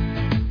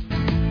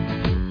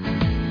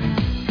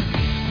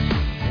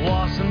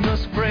 Was in the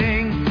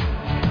spring,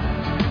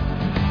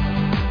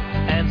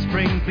 and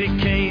spring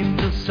became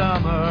the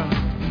summer.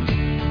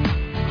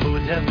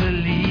 Who'd have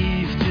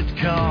believed it'd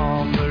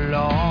come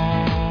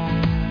along?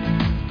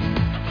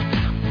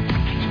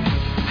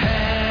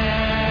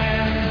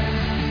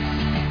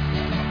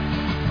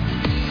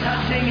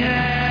 Touching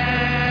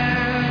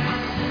hands,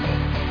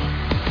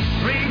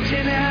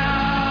 reaching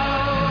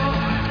out,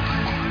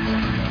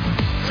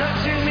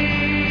 touching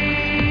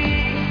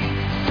me,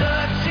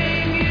 touching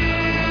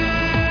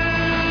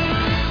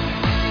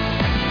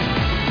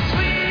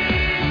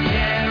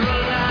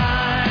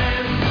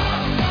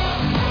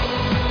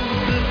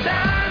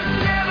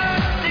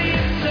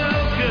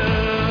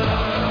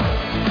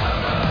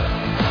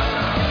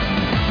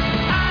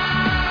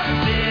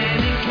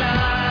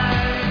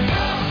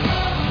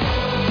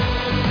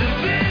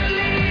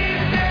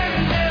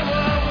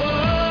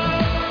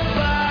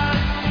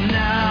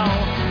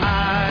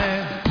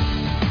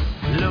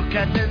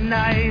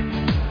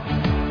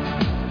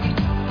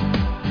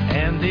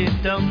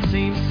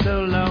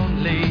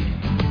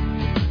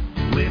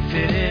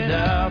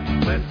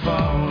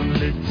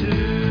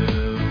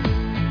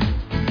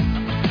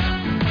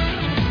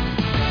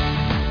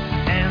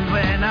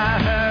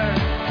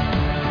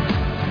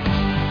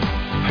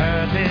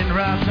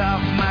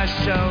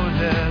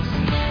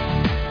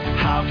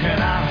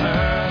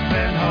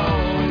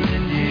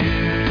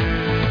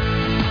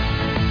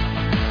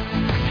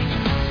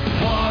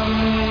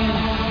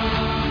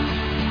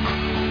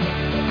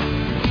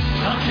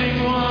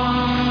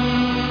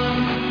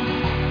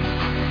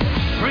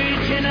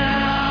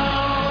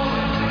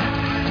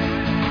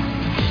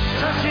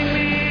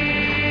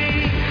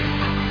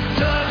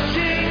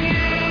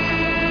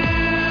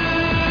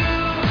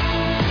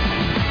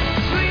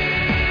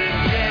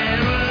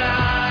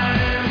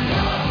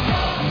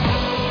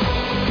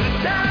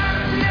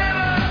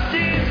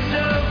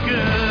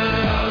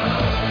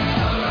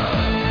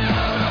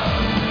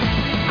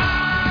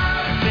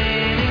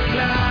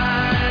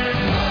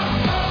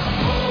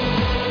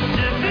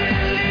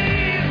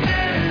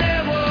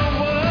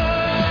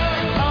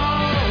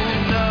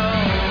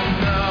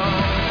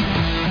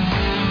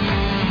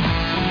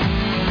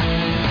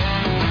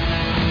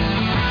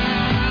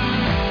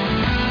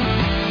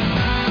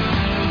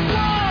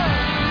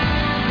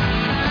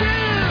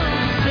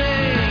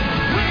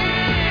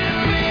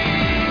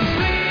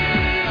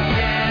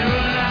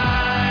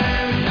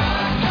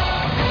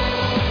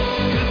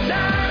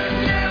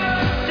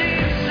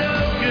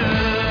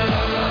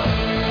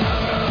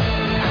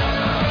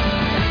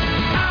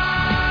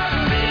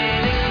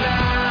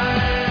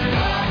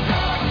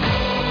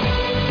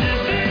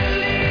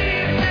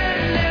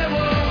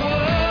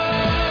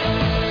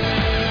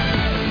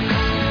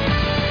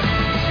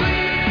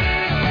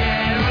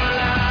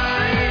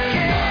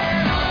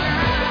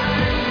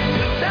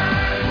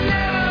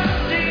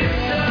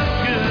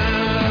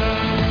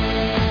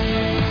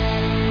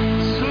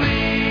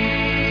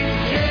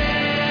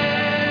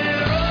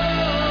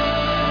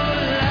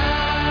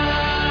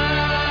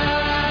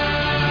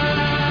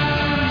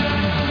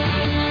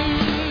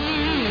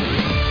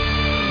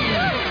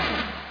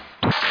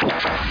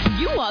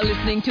are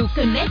listening to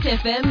Connect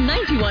FM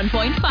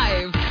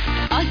 91.5.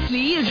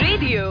 Asli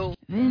Radio.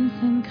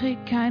 Vincent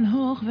kriegt kein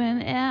Hoch,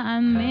 wenn er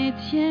an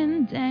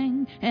Mädchen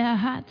denkt.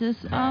 Er hat es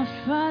oft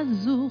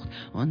versucht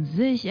und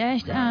sich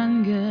echt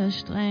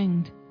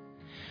angestrengt.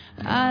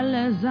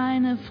 Alle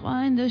seine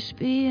Freunde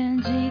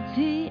spielen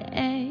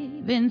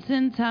GTA.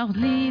 Vincent taucht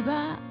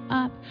lieber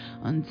ab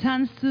und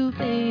tanzt zu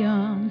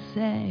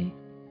Beyoncé.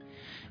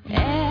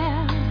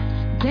 Er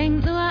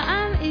denkt nur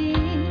an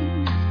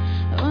ihn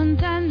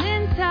und an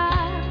den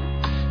Tag,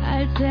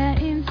 als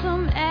er ihn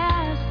zum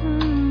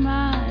ersten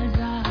Mal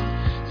sah.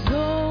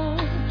 So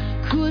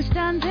cool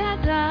stand er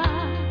da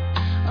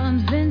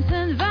und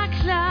Vincent war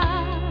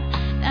klar,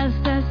 dass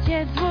das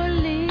jetzt wohl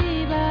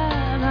Liebe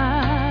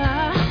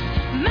war.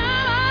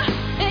 Mama,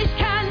 ich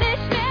kann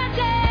nicht mehr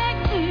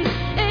denken,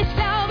 ich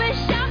glaube,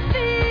 ich hab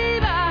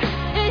Fieber,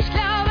 ich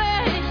glaube,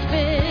 ich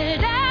will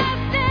das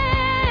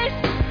nicht.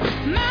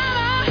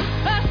 Mama,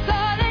 was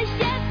soll ich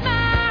jetzt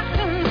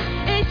machen?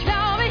 Ich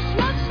glaube, ich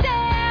muss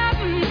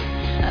sterben.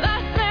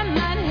 Was, wenn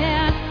mein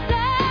Herz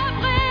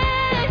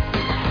zerbricht?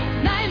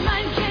 Nein,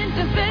 mein Kind,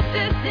 das wird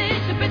es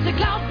nicht. Und bitte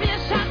glaub mir,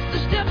 Schatz, du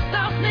stirbst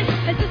auch nicht.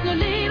 Es ist nur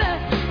Liebe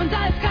und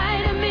da ist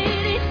keine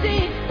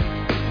Medizin.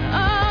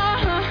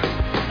 Oh,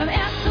 beim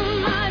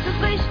ersten Mal ist es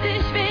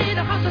richtig weh,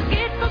 doch auch das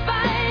geht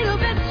vorbei. Du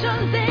wirst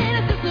schon sehen,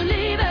 es ist nur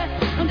Liebe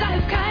und da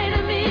ist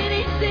keine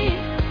Medizin.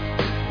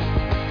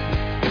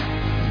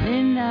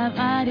 Linda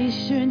war die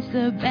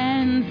schönste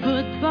Band,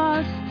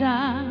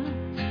 Footballstar.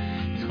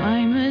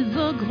 Träume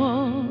so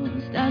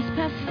groß, das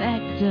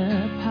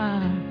perfekte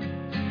Paar.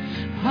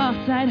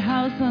 Hochzeit,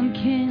 Haus und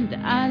Kind,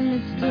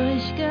 alles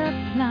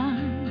durchgeplant.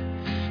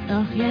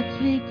 Doch jetzt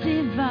liegt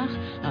sie wach,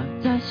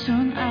 ob das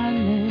schon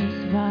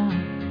alles war.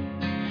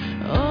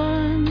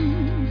 Und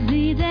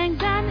sie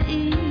denkt an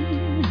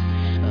ihn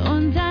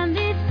und an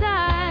die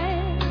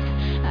Zeit,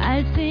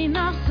 als sie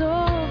noch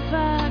so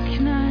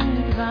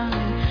verknallt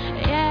waren.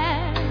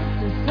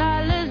 Jetzt ist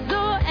alles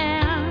so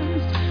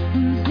ernst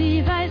und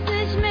sie weiß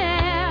nicht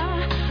mehr,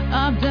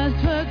 ob das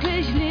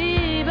wirklich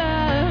Liebe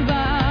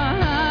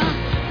war.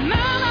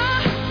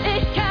 Mama,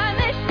 ich kann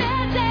nicht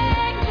mehr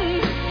denken,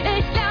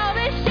 ich glaube,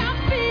 ich hab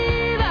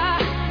Fieber,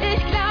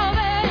 ich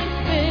glaube, ich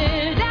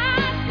will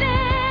das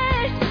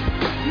nicht.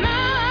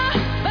 Mama,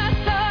 was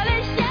soll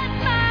ich jetzt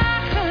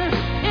machen?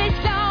 Ich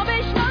glaube,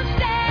 ich muss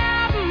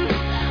sterben.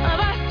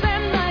 Was,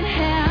 wenn mein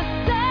Herz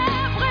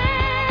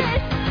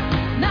zerbricht?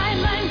 Nein,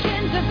 mein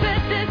Kind, das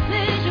wird es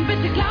nicht. Und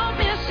bitte glaub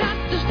mir,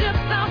 Schatz, du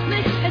stirbst auch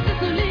nicht. Es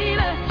ist nur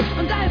Liebe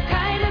und da ist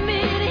keine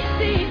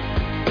Medizin.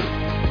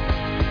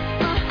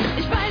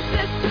 Ich weiß,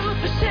 es tut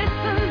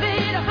beschissen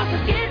weh, doch auch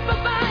das geht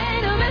vorbei.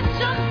 Du wirst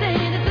schon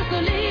sehen, es ist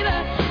nur Liebe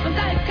und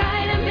da ist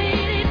keine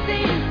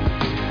Medizin.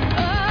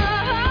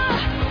 Oh,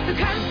 du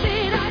kannst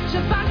die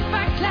Deutsche Bank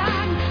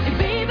verklagen, die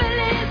Bibel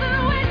lesen,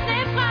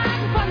 Whitney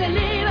fragen. Von der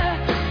Liebe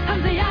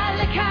haben sie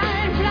alle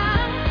keinen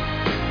Plan.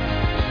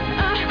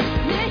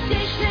 Nicht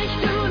ich, nicht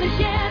du, nicht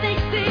er,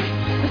 nicht sie.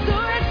 Was du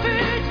jetzt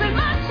fühlst, will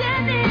manche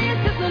nie. Es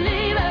ist nur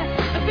Liebe,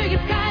 dafür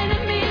gibt's keine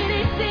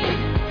Medizin.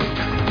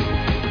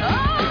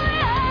 Oh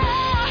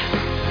yeah,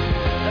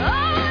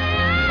 oh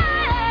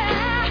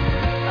yeah,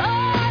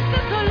 oh, es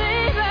ist nur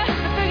Liebe,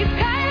 dafür gibt's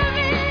keine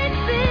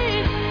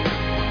Medizin.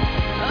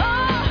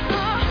 Oh,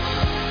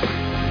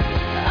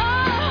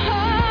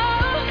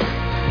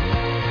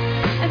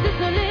 es ist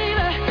nur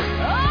Liebe,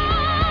 oh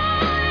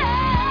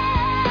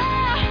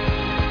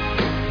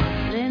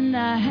yeah.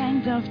 Linda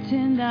hängt auf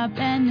Tinder,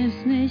 Ben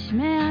ist nicht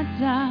mehr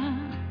da.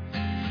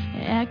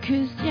 Er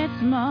küsst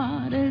jetzt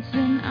Models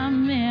in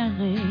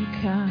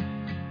Amerika.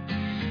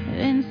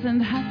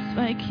 Vincent hat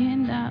 2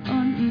 Kinder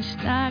und einen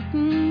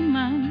starken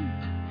Mann.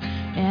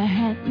 Er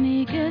hätte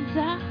nie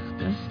gedacht,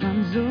 dass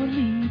man so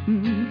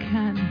lieben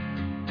kann.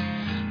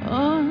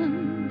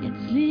 Und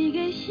jetzt liege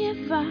ich hier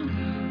wach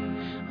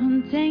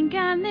und denk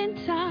an den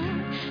Tag,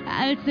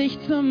 als ich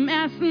zum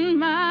ersten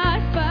Mal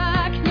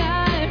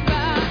verknallt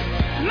war.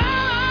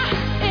 Mama,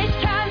 ich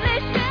kann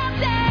nicht mehr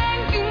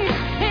denken,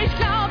 ich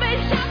glaube,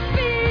 ich hab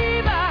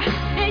Fieber,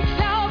 ich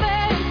glaube,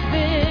 ich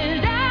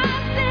will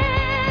das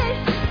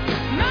nicht.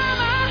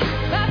 Mama,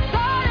 was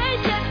soll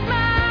ich jetzt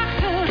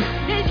machen?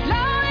 Ich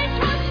glaube, ich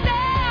muss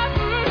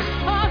sterben.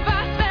 Und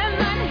was, wenn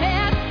mein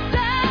Herz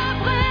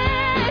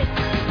zerbricht?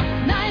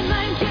 Nein,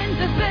 mein Kind,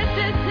 das wird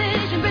es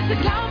nicht. Und bitte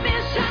glaub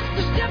mir, Schatz,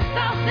 du stirbst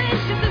auch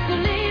nicht. Es ist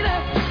nur Liebe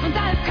und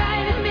da ist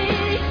keine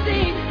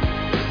Medizin.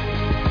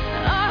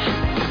 Oh,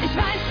 ich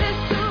weiß, es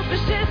tut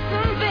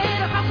beschissen weh,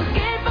 doch auch das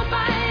geht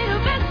vorbei. Du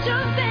wirst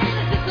schon sehen,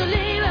 es ist nur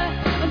Liebe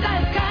und da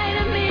ist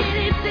keine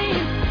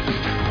Medizin.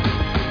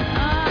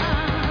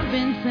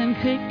 Vincent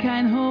kriegt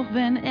kein Hoch,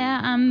 wenn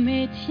er an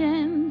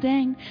Mädchen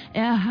denkt.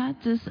 Er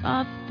hat es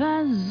oft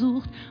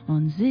versucht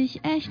und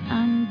sich echt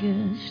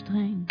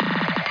angestrengt.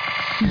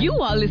 You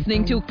are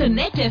listening to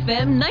Connect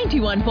FM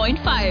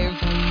 91.5.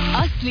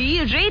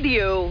 Asli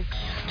Radio.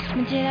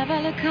 Mit jeder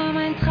Welle kam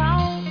ein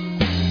Traum.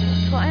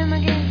 Träume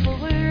gehen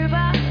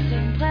vorüber,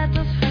 dein Brett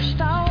ist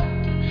verstaubt.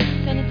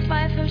 Deine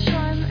Zweifel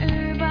schäumen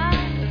über,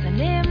 du hast dein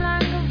Leben lang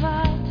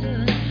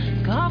gewartet,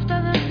 gehofft,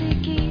 dass es nie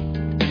geht.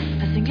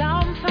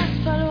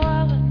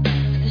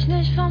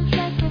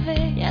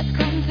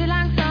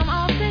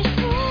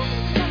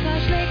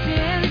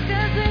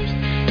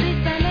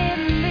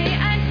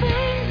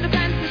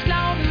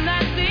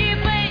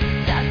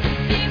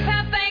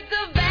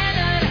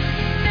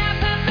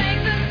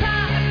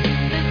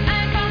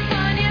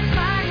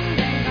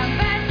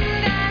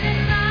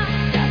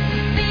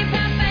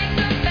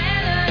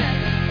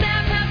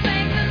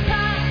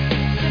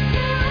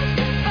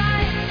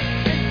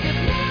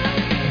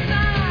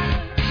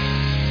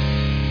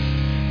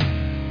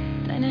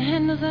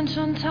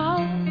 schon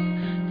taub,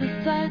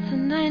 das Salz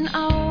in deinen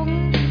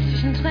Augen,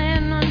 zwischen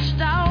Tränen und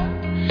Staub,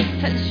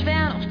 fällt es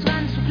schwer noch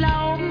dran zu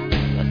glauben,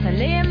 du hast dein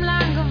Leben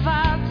lang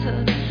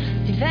gewartet,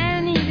 die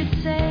Wellen nie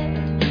gezählt,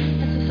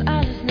 es ist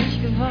alles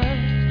nicht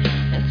gewollt,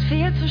 es ist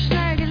viel zu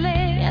schnell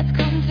gelebt, jetzt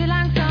kommt sie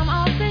langsam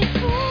auf dich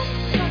zu,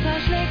 Wasser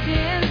schlägt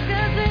dir ins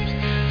Gesicht,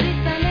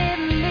 siehst dein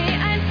Leben wie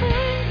ein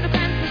Film, du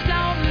kannst nicht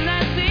glauben,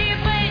 dass sie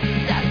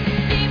bricht, das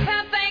ist die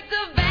perfekte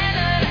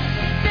Welle, das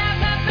ist der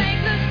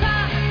perfekte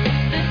Tag,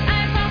 bist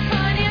einfach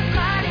von ihr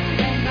fragen,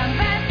 denk am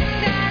besten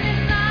gar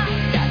nicht nach,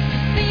 das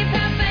ist die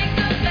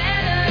perfekte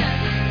Welle, das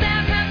ist der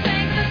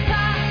perfekte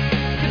Tag,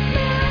 es gibt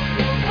mehr als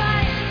du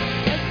weißt,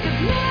 es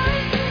gibt mehr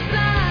als du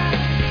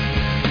sagst,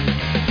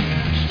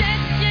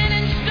 steck dich in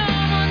den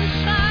Sturm und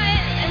schrei,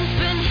 ich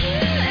bin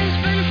hier, ich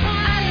bin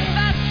frei, alles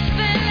was ich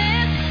will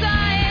ist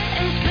Zeit,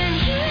 ich bin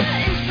hier,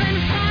 ich bin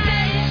frei,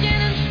 steck dich in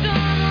den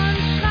Sturm und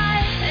schrei,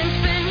 ich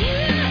bin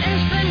hier,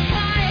 ich bin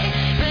frei,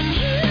 bin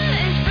hier,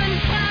 ich bin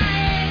frei.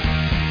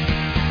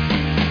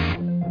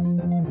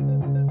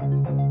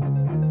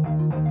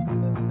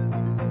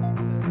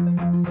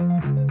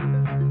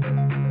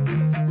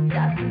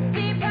 Das ist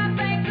die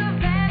perfekte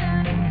Welle.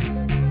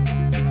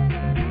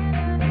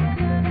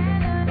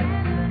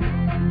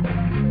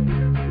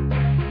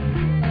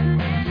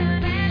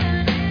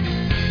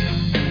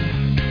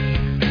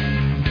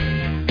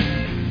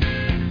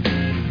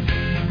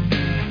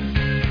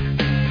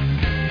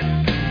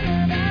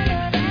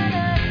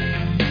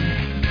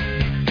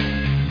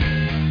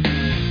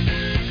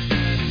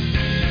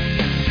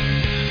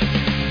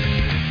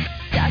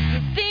 Das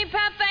ist die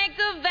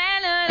perfekte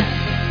Welle, das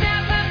ist der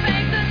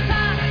perfekte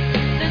Tag,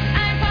 bist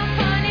einfach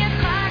von ihr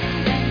tragen,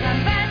 denk am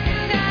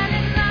besten gar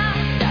nicht nach.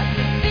 Das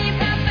ist die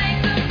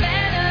perfekte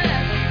Welle,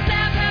 das ist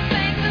der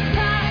perfekte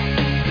Tag,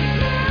 es gibt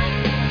mehr als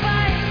du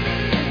weißt,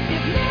 es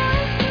gibt mehr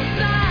als du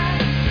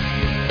sagst.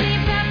 Die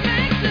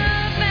perfekte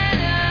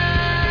Welle,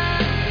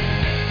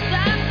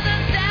 das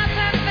ist der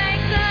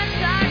perfekte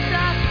Tag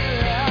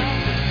dafür.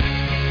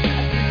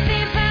 Es ist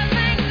die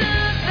perfekte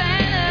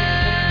Welle.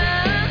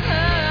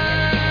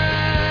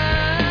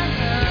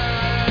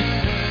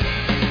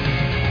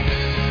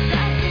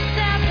 Das ist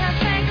der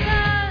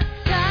perfekte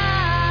Tag.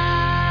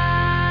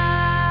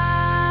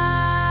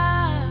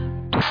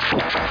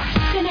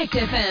 Connect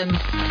FM.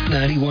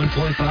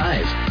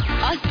 91.5.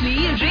 Asli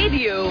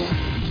Radio.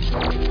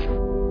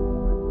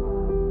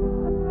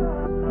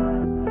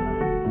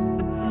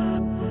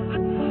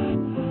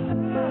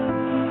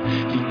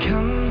 Wie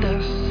kann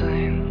das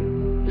sein?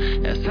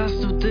 Erst hast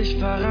du dich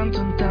verrannt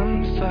und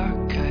dann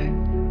verkeilt.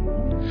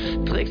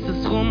 Trägst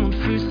es rum und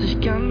fühlst dich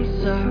ganz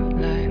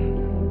allein.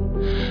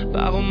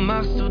 Warum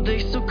machst du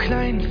dich so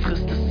klein?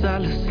 Frisst es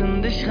alles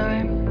in dich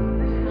rein?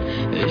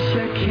 Ich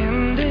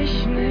erkenn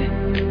dich nicht.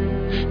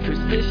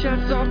 Fühlst dich,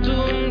 als ob du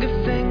im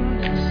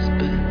Gefängnis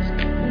bist.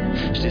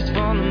 Stehst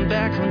vor einem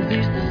Berg und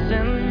siehst das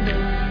Ende.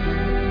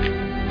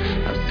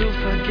 Hast du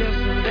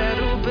vergessen, wer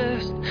du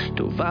bist?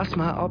 Du warst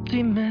mal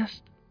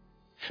Optimist.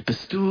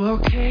 Bist du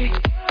okay?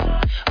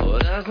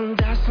 Oder sind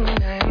das in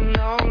deinen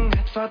Augen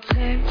etwa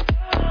Tränen?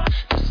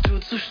 Bist du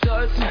zu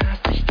stolz und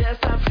hast dich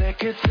deshalb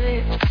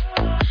weggedreht?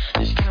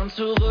 Ich kam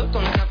zurück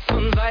und hab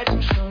von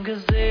Weitem schon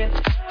gesehen,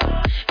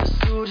 dass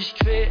du dich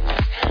quälst.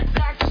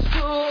 Sag, bist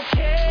du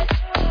okay?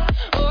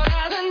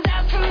 Oder sind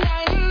das in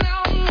deinen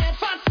Augen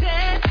etwa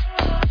Tränen?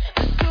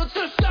 Bist du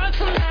zu stolz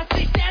und hast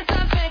dich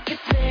deshalb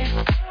weggedreht?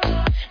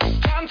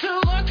 Ich kam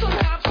zurück und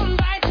hab von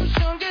Weitem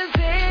schon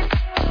gesehen,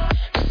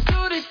 dass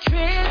du dich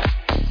quälst.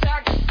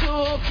 Sag, bist du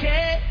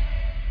okay?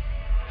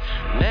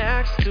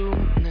 Merkst du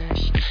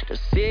nicht,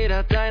 dass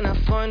jeder deiner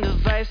Freunde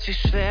weiß, wie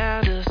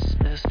schwer das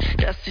ist,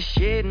 dass dich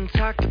jeden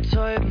Tag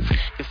betäuben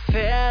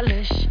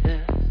gefährlich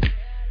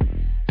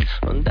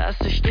ist und dass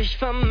ich dich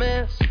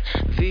vermiss,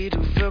 wie du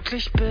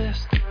wirklich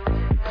bist.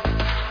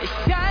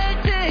 Ich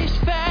halte dich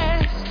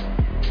fest,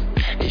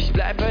 ich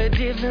bleib bei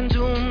dir, wenn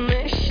du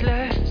mich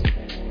lässt.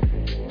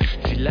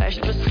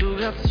 Vielleicht bist du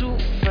grad zu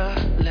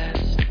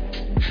verletzt,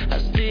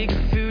 hast die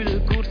Gefühle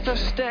gut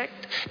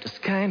versteckt,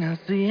 dass keiner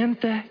sie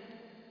entdeckt.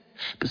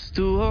 Bist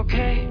du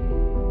okay?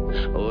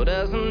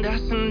 Oder sind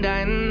das in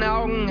deinen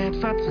Augen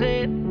etwa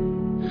Tränen?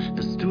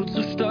 Bist du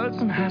zu stolz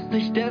und hast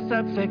dich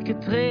deshalb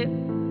weggedreht?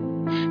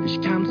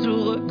 Ich kam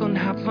zurück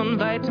und hab von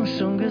Weitem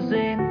schon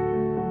gesehen,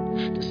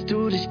 dass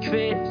du dich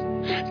quälst.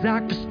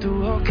 Sag, bist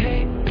du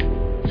okay?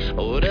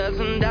 Oder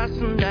sind das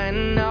in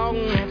deinen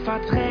Augen etwa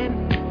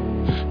Tränen?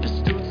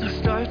 Bist du zu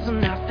stolz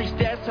und hast dich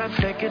deshalb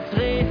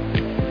weggedreht?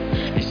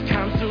 Ich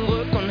kam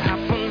zurück und hab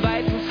von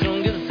Weitem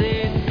schon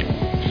gesehen,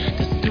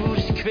 dass du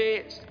dich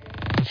quälst.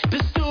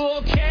 Bist du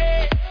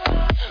okay?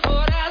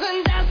 Oder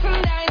sind das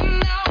in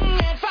deinen Augen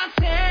etwa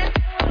Tränen?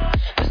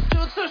 Bist du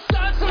zu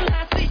stolz und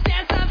hast dich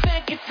deshalb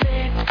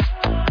weggedreht?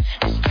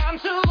 Ich kam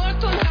zurück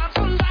und hab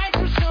von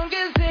Weitem schon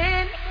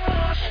gesehen,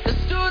 dass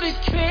du dich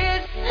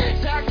quälst.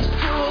 Sag, bist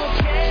du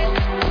okay?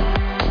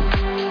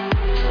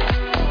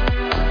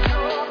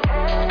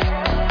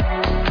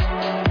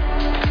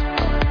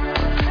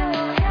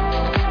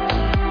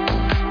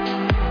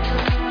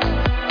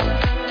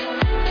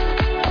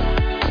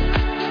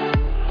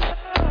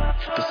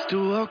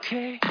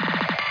 okay.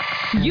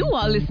 You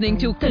are listening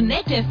to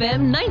Connect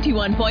FM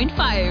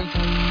 91.5.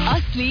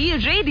 Asli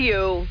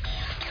Radio.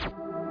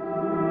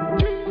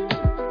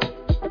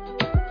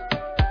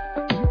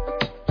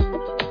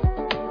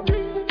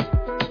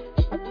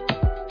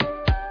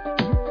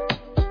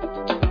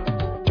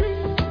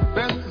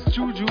 Bestes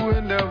Juju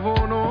in der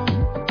Wohnung.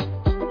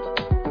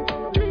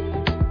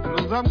 In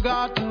unserem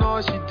Garten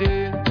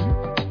Orchideen.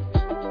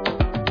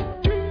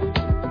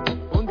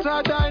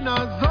 Unter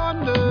deiner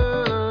Sonne.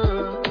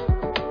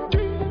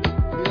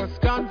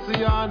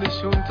 Jahr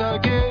nicht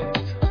untergeht.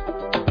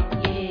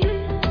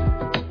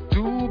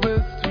 Du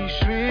bist wie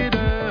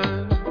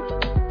Schweden,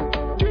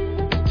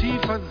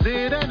 tiefer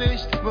See, der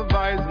nichts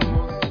beweisen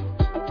muss.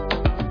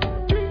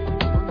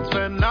 Und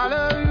wenn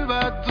alle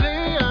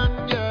überdrehen,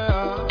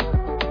 yeah,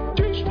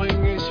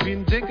 spring ich wie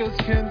ein dickes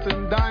Kind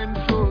in deinen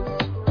Fluss.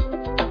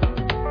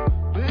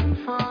 Bin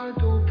voll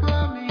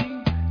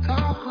Dopamin,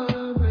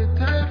 tauche mit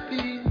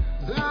Delphin,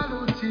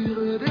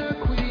 salutiere der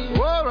Queen.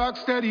 Oh,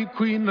 Rocksteady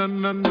Queen, na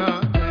na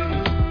na.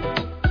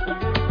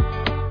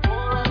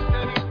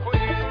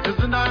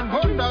 Ein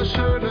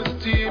wunderschönes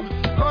Team,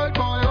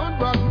 Goldboy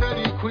und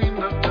Rocksteady Queen,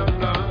 na na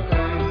na.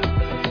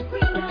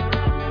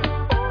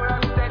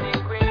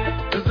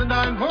 Wir sind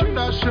ein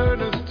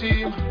wunderschönes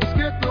Team, es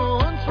gibt nur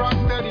uns,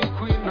 Rocksteady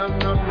Queen, na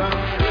na na.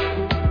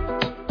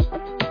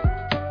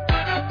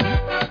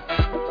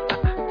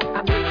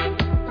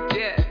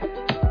 Yeah.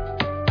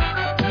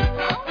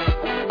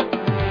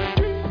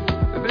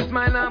 Du bist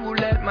mein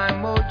Amulett,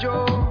 mein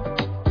Mojo.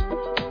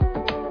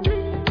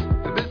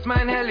 Du bist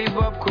mein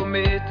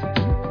Heli-Bob-Komet.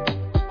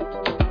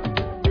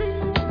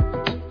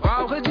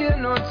 Dir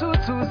nur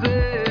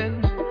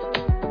zuzusehen,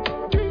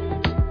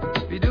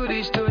 wie du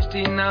dich durch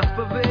die Nacht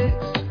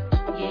bewegst.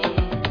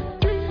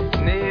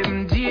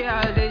 Neben dir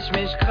halte ich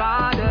mich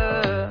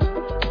gerade.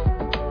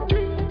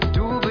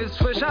 Du bist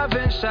frischer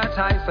Wind statt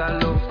heißer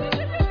Luft.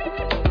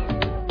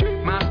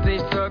 Mach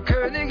dich zur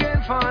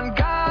Königin von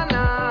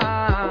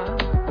Ghana.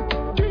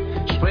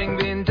 Spring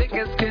wie ein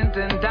dickes Kind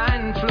in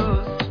deinen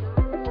Fluss.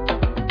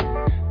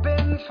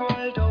 Bin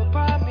voll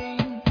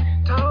Dopamin,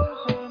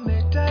 tauche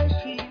mit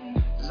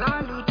Delphin.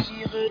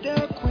 Salutiere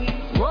der Queen.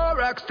 Oh,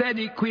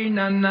 Rocksteady Queen,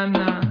 na na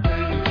na.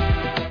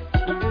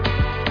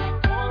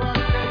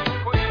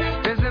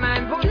 Wir sind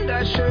ein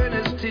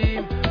wunderschönes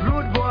Team.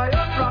 Rude Boy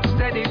und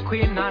Rocksteady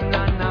Queen, na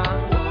na na.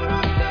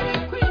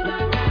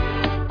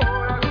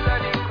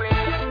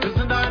 Wir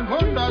sind ein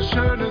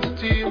wunderschönes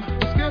Team.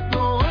 Es gibt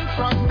nur uns,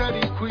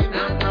 Rocksteady Queen,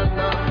 na na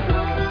na.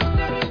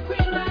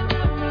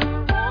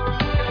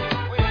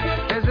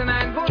 Wir sind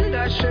ein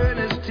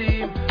wunderschönes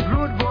Team.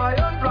 Rude Boy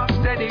und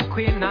Rocksteady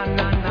Queen, na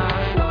na na.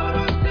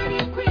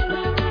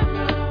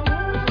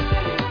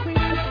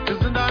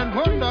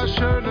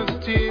 Wunderschönes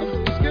Team,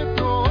 es gibt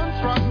nur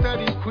uns,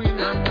 Rocksteady Queen,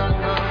 na na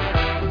na.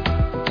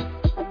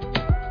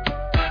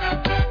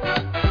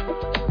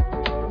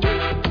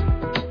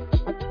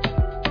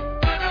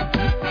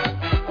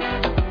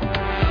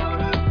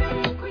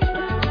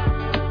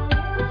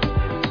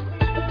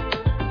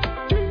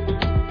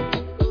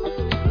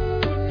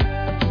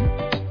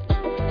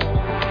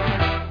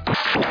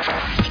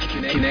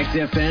 Connect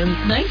FM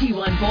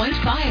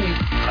 91.5.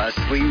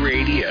 Asli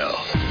Radio.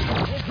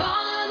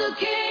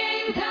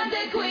 Had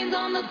their queens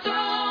on the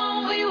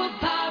throne. We would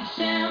pop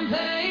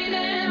champagne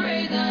and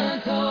raise a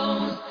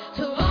toast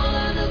to all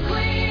of the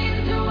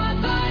queens who are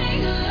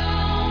fighting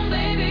alone.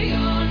 Baby,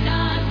 you're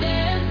not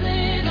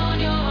dancing on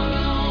your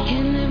own.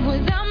 Can't live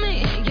without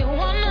me. You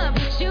wanna,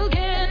 but you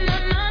can't.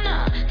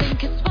 Na.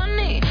 Think it's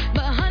funny,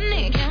 but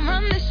honey, can't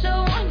run the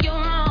show on your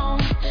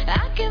own.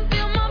 I can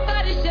feel my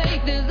body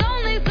shake. There's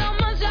only so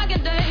much I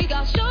can take.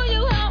 I'll show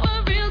you how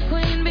a real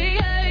queen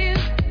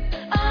behaves.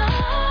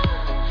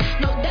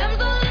 No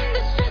damsel in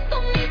distress,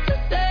 don't need to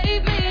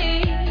save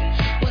me.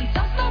 Once I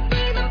start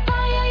breathing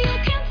fire, you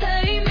can't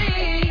save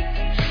me.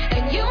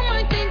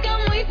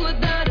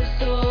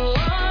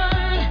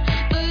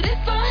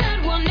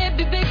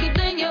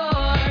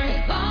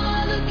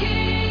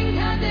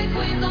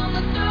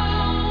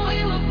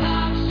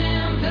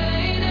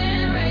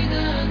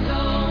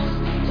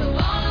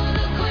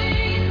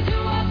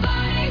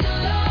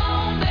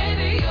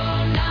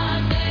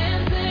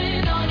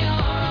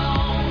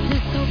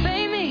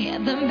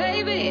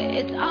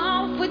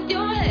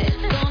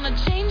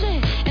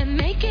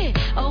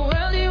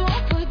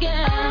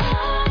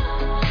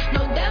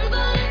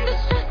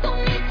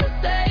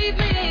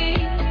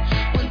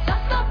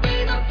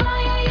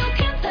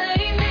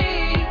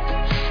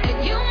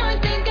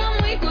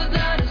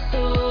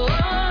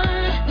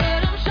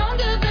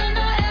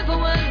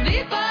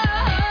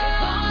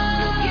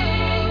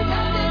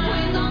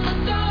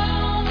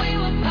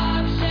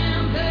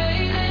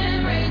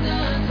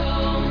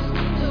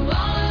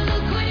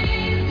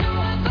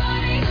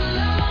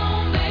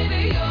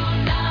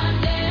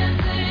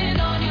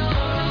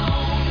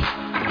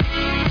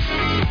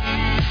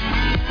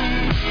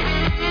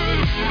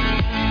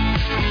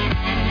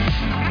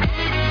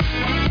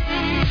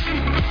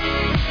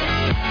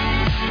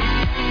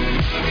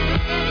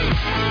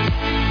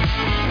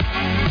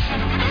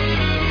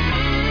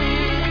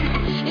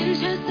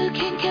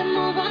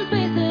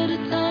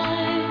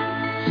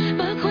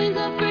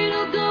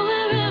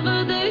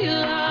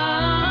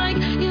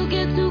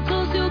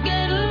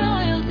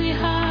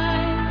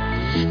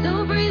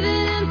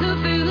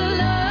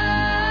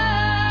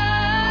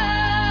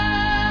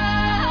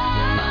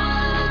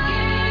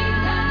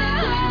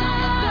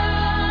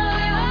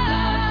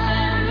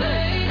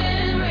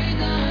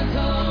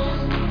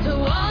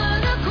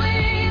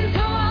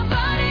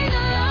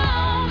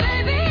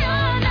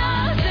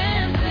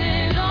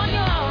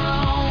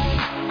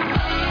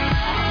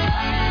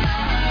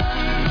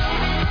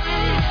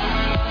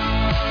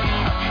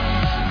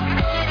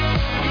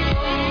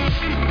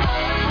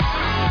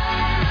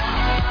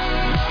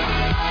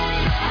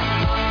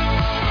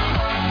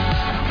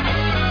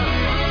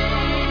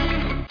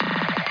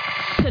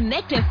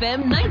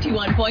 FM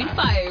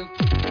 91.5.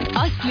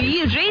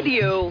 Asli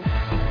Radio.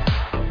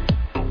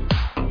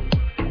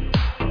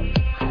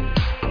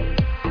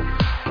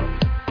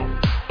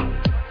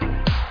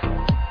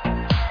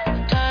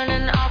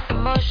 Turning off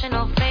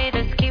emotional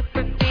faders, keep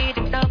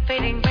repeating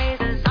self-fading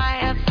phrases. I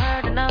have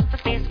heard enough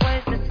of these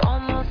voices,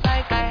 almost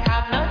like I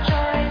have no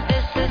choice.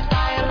 This is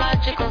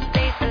biological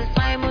stasis,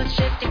 my mood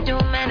shifting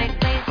to manic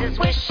places.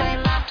 Wish I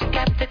laughed,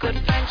 kept the good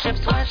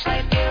friendships. Watch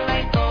life feel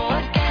like go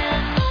again.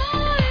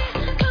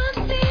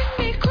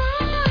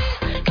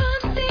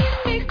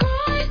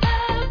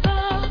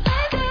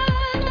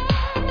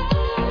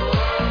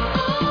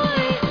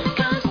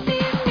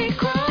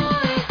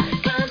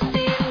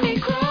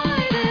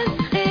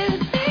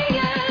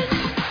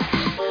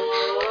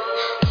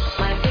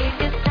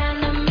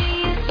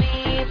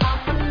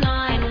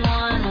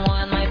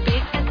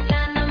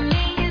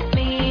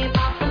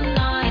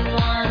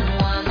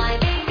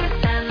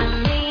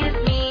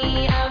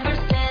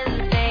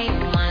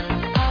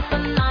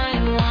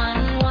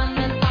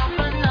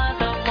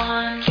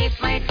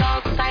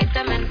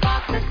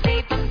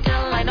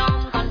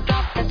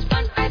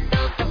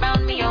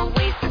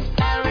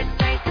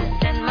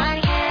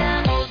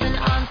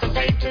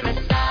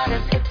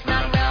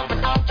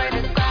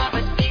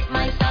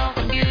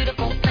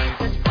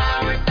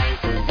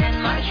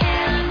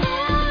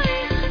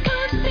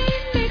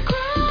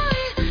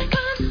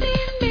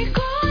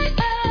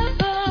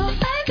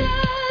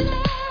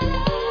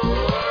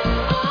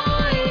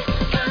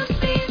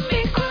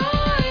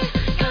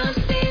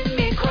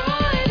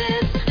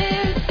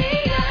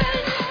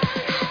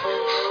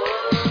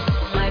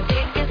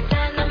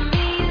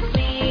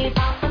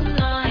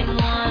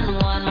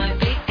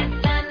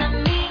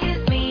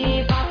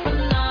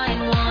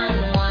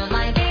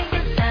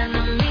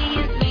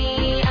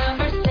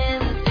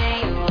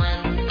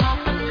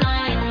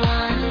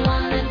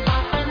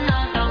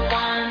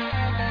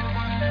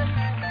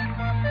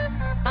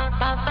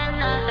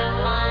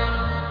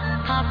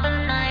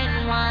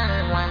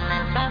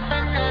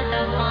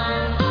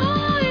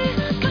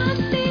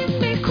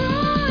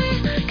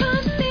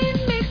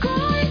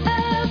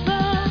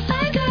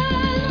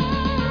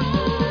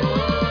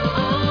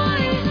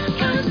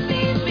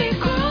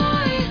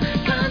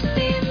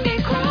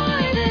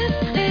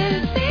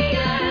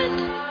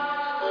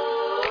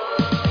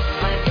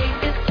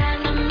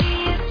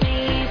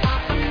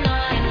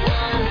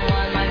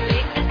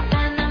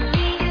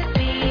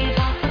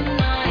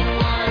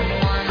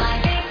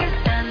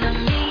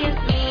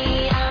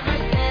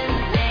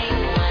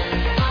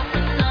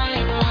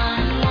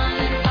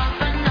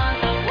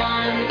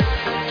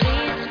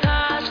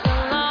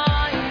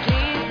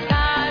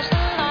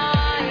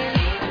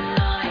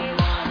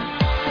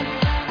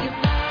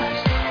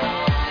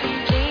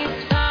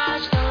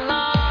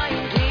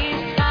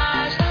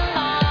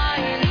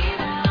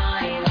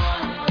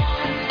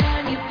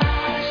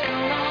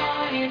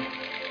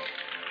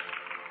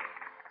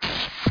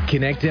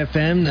 Connect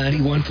FM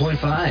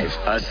 91.5.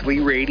 Asli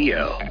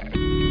Radio.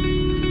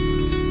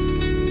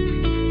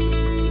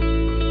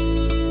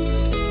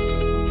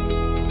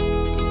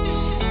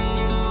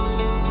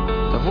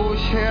 Da wo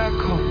ich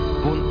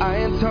herkomme, wohnen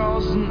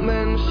 1000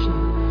 Menschen.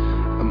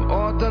 Am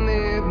Ort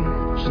daneben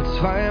schon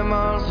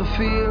zweimal so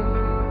viel.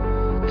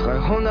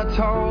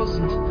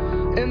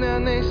 300.000 in der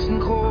nächsten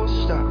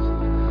Großstadt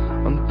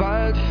und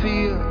bald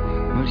 4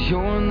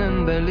 Millionen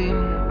in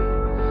Berlin.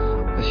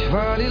 Ich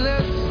war die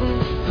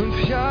letzten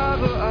 5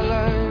 Jahre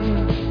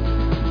allein,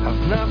 hab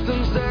nach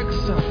dem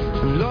Sechser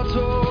im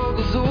Lotto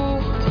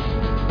gesucht.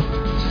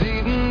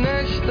 7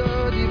 Nächte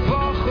die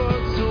Woche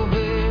zu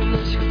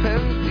wenig,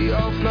 pennt wie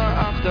auf einer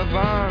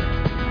Achterbahn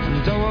im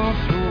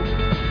Dauerflug.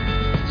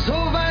 So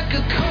weit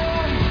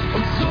gekommen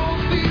und so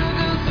viel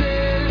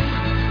gesehen,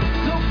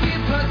 so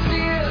viel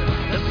passiert,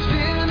 dass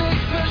wir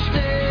nicht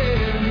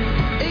verstehen.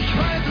 Ich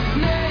weiß es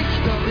nicht,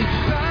 doch ich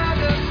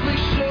frage es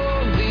mich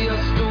schon, wie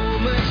hast du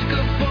mich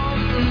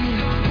gefunden?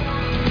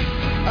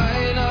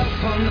 Einer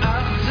von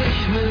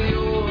 80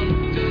 Millionen.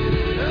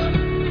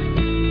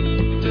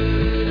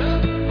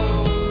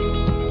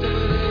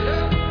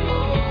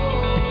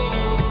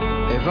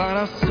 Ey, war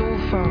das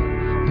Zufall,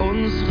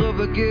 unsere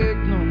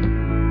Begegnung?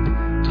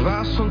 Du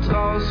warst schon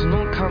draußen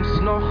und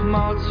kamst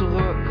nochmal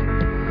zurück.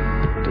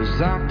 Du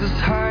sagtest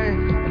Hi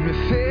und mir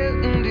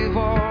fehlten die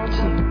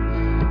Worte.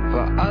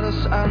 War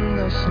alles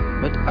anders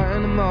mit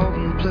einem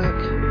Augenblick.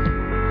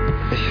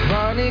 Ich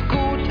war nie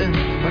gut in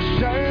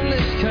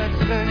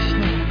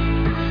Wahrscheinlichkeitsrechnung,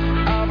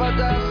 aber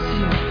das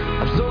hier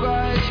hab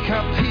sogar ich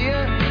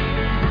kapiert.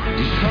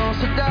 Die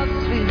Chance, dass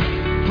wir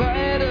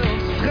beide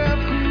uns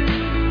treffen,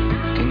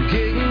 ging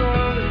gegen 0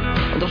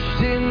 und doch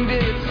stehen wir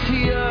jetzt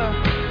hier.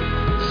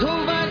 So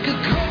weit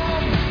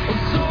gekommen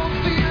und so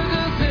viel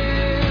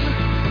gesehen,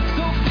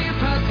 so viel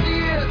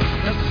passiert,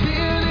 dass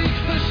wir nicht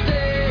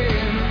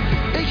verstehen.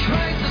 Ich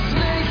weiß es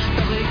nicht,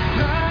 doch ich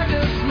frage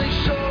es mich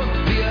schon,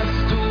 wie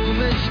hast du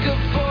mich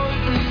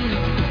gefunden?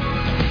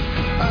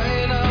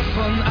 Einer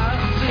von 80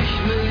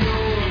 Millionen.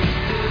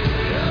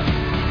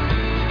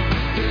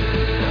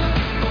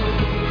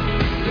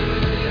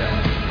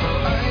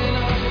 Einer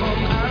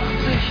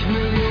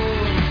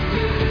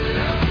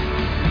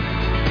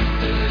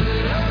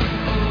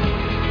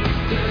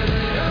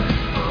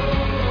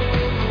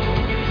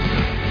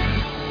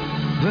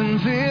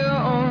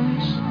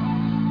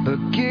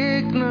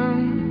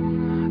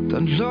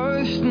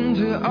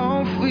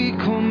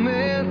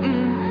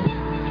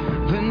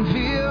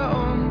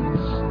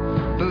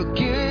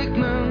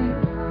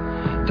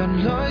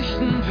dann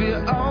leuchten wir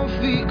auf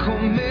wie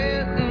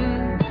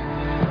Kometen.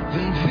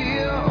 Wenn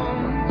wir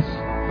uns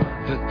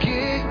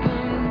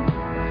begegnen,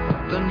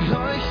 dann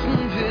leuchten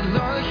wir,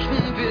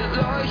 leuchten wir,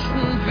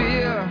 leuchten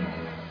wir.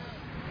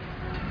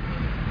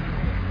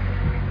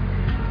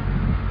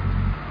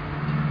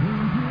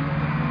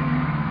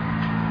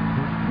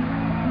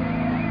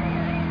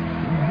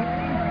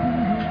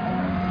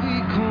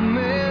 Wie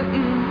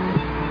Kometen,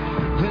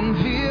 wenn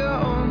wir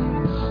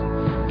uns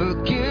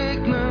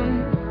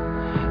begegnen,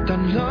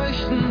 dann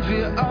leuchten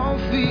wir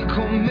auf wie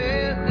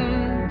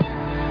Kometen.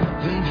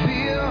 Wenn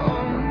wir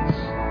uns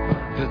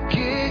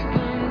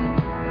begegnen,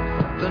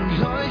 dann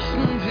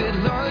leuchten wir,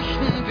 leuchten wir.